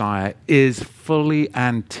anti-Messiah, is fully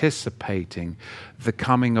anticipating the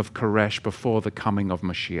coming of Koresh before the coming of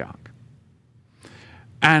Mashiach.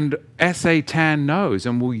 And Satan knows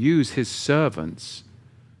and will use his servants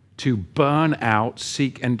to burn out,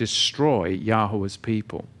 seek, and destroy Yahweh's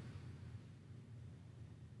people.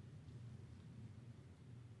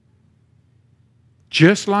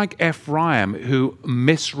 Just like Ephraim, who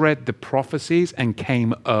misread the prophecies and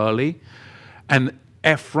came early, and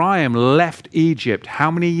Ephraim left Egypt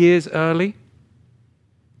how many years early?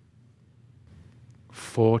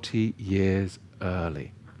 40 years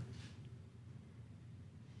early.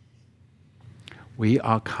 We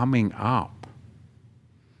are coming up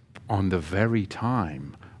on the very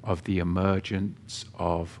time of the emergence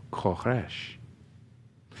of Koresh.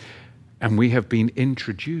 And we have been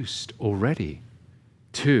introduced already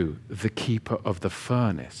to the keeper of the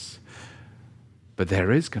furnace. But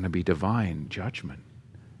there is going to be divine judgment.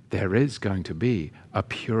 There is going to be a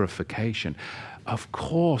purification. Of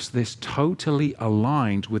course, this totally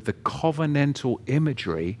aligns with the covenantal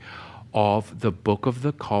imagery of the book of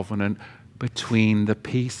the covenant between the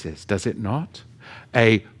pieces, does it not?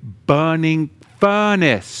 A burning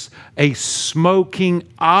furnace, a smoking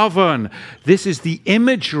oven. This is the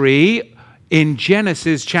imagery in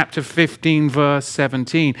Genesis chapter 15, verse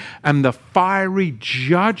 17, and the fiery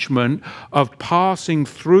judgment of passing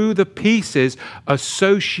through the pieces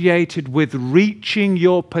associated with reaching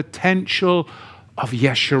your potential of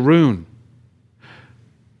Yeshrun.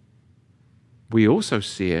 We also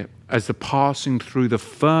see it as the passing through the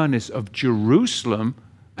furnace of Jerusalem,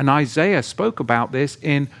 and Isaiah spoke about this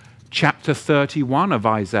in chapter 31 of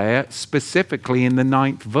Isaiah, specifically in the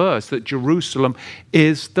 9th verse, that Jerusalem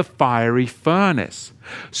is the fiery furnace.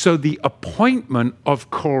 So the appointment of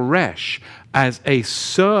Koresh as a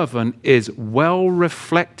servant is well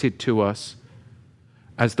reflected to us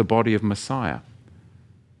as the body of Messiah.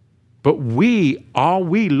 But are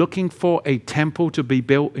we looking for a temple to be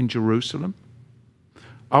built in Jerusalem?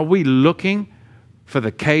 Are we looking for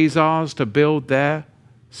the Khazars to build their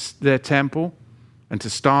temple and to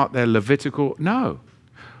start their Levitical? No.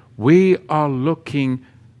 We are looking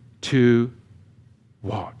to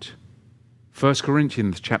what? 1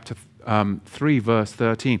 Corinthians chapter 3, verse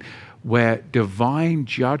 13. where divine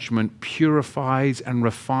judgment purifies and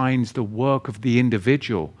refines the work of the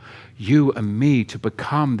individual, you and me, to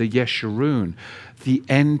become the Yeshrun, the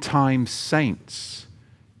end-time saints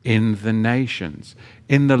in the nations.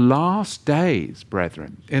 In the last days,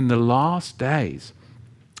 brethren, in the last days,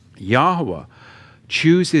 Yahweh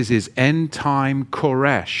chooses his end-time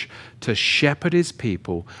Koresh to shepherd his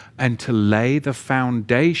people and to lay the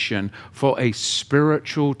foundation for a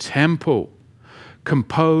spiritual temple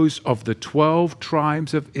composed of the 12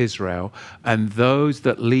 tribes of Israel and those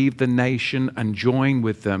that leave the nation and join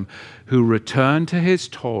with them, who return to his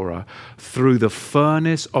Torah through the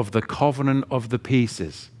furnace of the covenant of the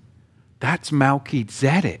pieces. That's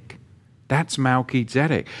Melchizedek. That's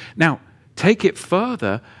Melchizedek. Now, take it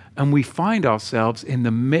further, and we find ourselves in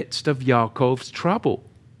the midst of Yaakov's trouble,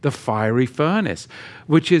 the fiery furnace,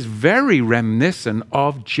 which is very reminiscent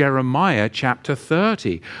of Jeremiah chapter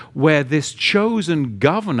 30, where this chosen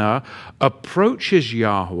governor approaches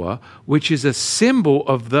Yahweh, which is a symbol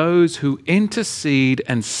of those who intercede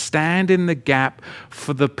and stand in the gap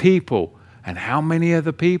for the people. And how many are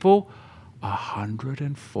the people?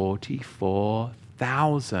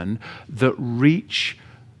 144,000 that reach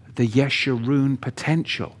the Yeshrun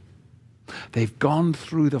potential. They've gone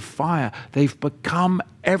through the fire. They've become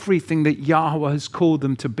everything that Yahweh has called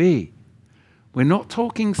them to be. We're not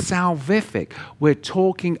talking salvific. We're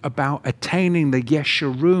talking about attaining the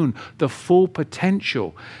Yeshrun, the full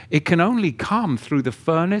potential. It can only come through the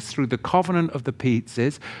furnace, through the covenant of the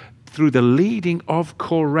pieces, through the leading of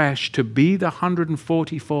Koresh to be the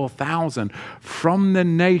 144,000 from the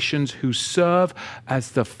nations who serve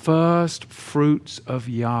as the first fruits of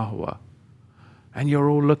Yahweh. And you're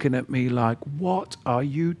all looking at me like, what are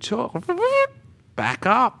you talking about? Back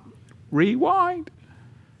up. Rewind.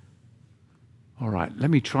 All right, let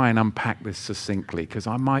me try and unpack this succinctly, because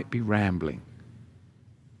I might be rambling.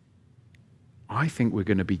 I think we're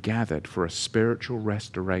going to be gathered for a spiritual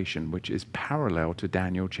restoration, which is parallel to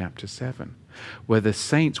Daniel chapter 7, where the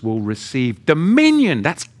saints will receive dominion.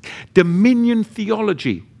 That's dominion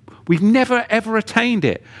theology. We've never, ever attained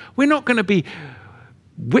it. We're not going to be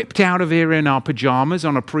whipped out of here in our pajamas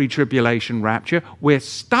on a pre-tribulation rapture. We're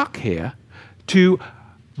stuck here to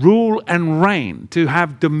rule and reign, to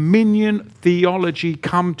have dominion theology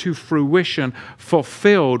come to fruition,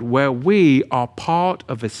 fulfilled, where we are part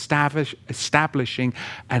of establishing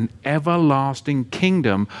an everlasting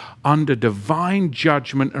kingdom under divine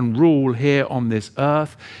judgment and rule here on this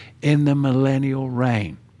earth in the millennial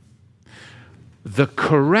reign. The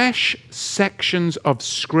Koresh sections of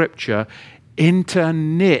Scripture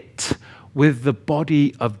interknit with the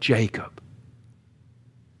body of Jacob.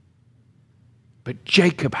 But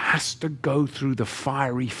Jacob has to go through the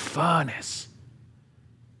fiery furnace.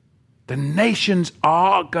 The nations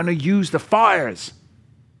are going to use the fires.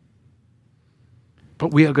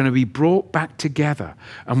 But we are going to be brought back together.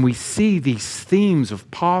 And we see these themes of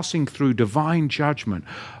passing through divine judgment,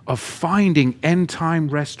 of finding end-time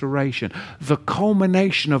restoration. The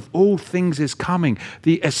culmination of all things is coming.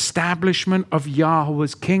 The establishment of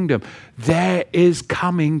Yahweh's kingdom. There is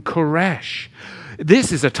coming Koresh.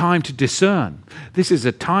 This is a time to discern. This is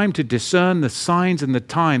a time to discern the signs and the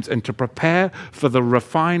times and to prepare for the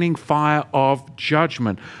refining fire of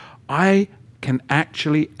judgment. I can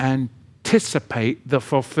actually anticipate the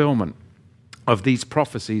fulfillment of these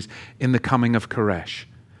prophecies in the coming of Koresh.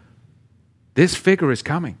 This figure is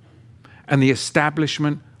coming, and the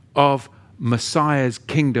establishment of Messiah's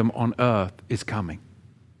kingdom on earth is coming.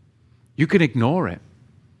 You can ignore it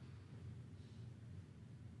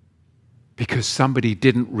because somebody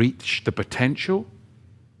didn't reach the potential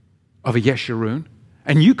of a Yeshrun,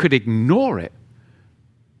 and you could ignore it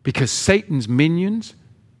because Satan's minions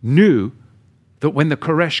knew that when the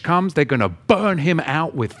Koresh comes, they're going to burn him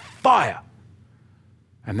out with fire.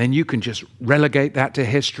 And then you can just relegate that to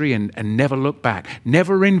history and never look back.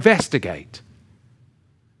 Never investigate.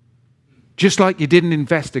 Just like you didn't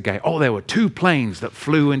investigate. Oh, there were 2 planes that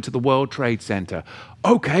flew into the World Trade Center.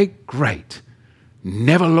 Okay, great.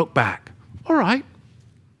 Never look back. All right.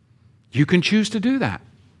 You can choose to do that.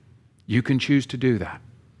 You can choose to do that.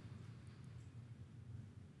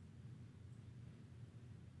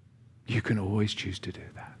 You can always choose to do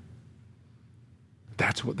that.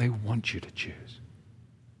 That's what they want you to choose.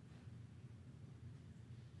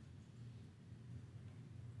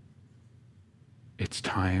 It's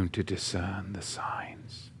time to discern the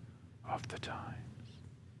signs of the times.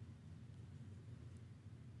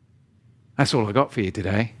 That's all I got for you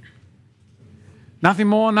today. Nothing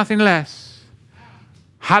more, nothing less.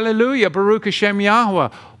 Hallelujah, Baruch Hashem Yahweh.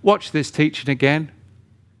 Watch this teaching again.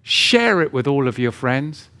 Share it with all of your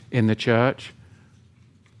friends in the church.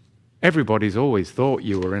 Everybody's always thought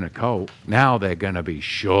you were in a cult. Now they're going to be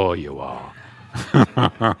sure you are.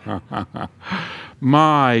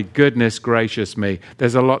 My goodness gracious me.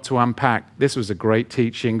 There's a lot to unpack. This was a great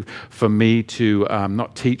teaching for me to,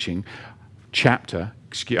 not teaching, chapter.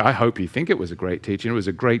 I hope you think it was a great teaching. It was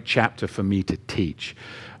a great chapter for me to teach.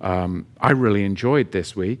 I really enjoyed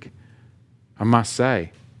this week, I must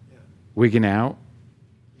say. Wigging out.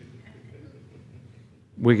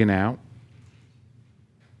 Wigging out.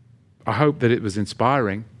 I hope that it was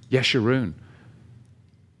inspiring. Yeshrun.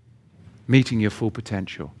 Meeting your full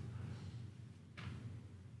potential.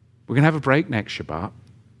 We're going to have a break next Shabbat.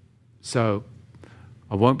 So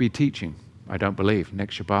I won't be teaching, I don't believe,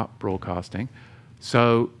 next Shabbat broadcasting.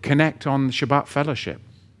 So connect on the Shabbat Fellowship.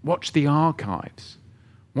 Watch the archives.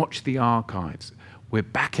 Watch the archives. We're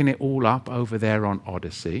backing it all up over there on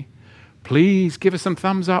Odyssey. Please give us some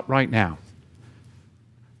thumbs up right now.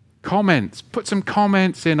 Comments. Put some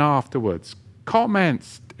comments in afterwards.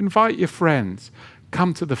 Comments. Invite your friends.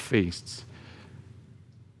 Come to the feasts.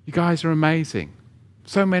 You guys are amazing.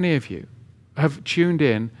 So many of you have tuned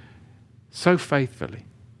in so faithfully.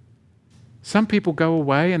 Some people go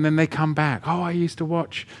away and then they come back. Oh, I used to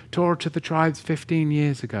watch Torah to the Tribes 15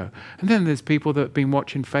 years ago. And then there's people that have been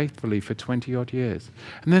watching faithfully for 20 odd years.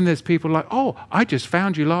 And then there's people like, oh, I just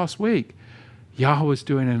found you last week. Yahweh's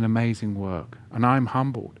doing an amazing work and I'm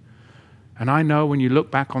humbled. And I know when you look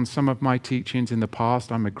back on some of my teachings in the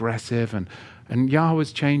past, I'm aggressive and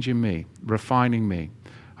Yahweh's changing me, refining me.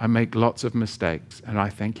 I make lots of mistakes and I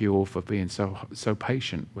thank you all for being so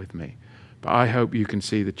patient with me. But I hope you can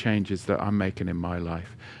see the changes that I'm making in my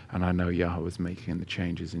life. And I know Yahweh's making the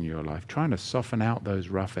changes in your life, trying to soften out those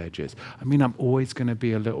rough edges. I mean, I'm always going to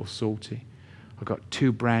be a little salty. I've got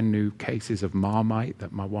 2 brand new cases of Marmite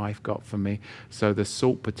that my wife got for me. So the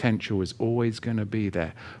salt potential is always going to be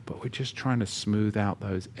there. But we're just trying to smooth out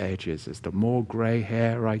those edges. As the more gray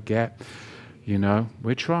hair I get, you know,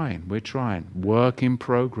 we're trying. Work in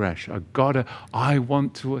progress. I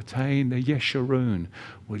want to attain the Yeshrun.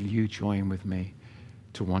 Will you join with me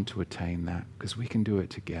to want to attain that? Because we can do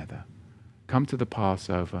it together. Come to the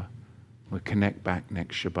Passover. We'll connect back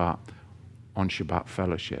next Shabbat on Shabbat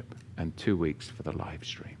Fellowship and 2 weeks for the live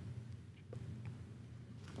stream.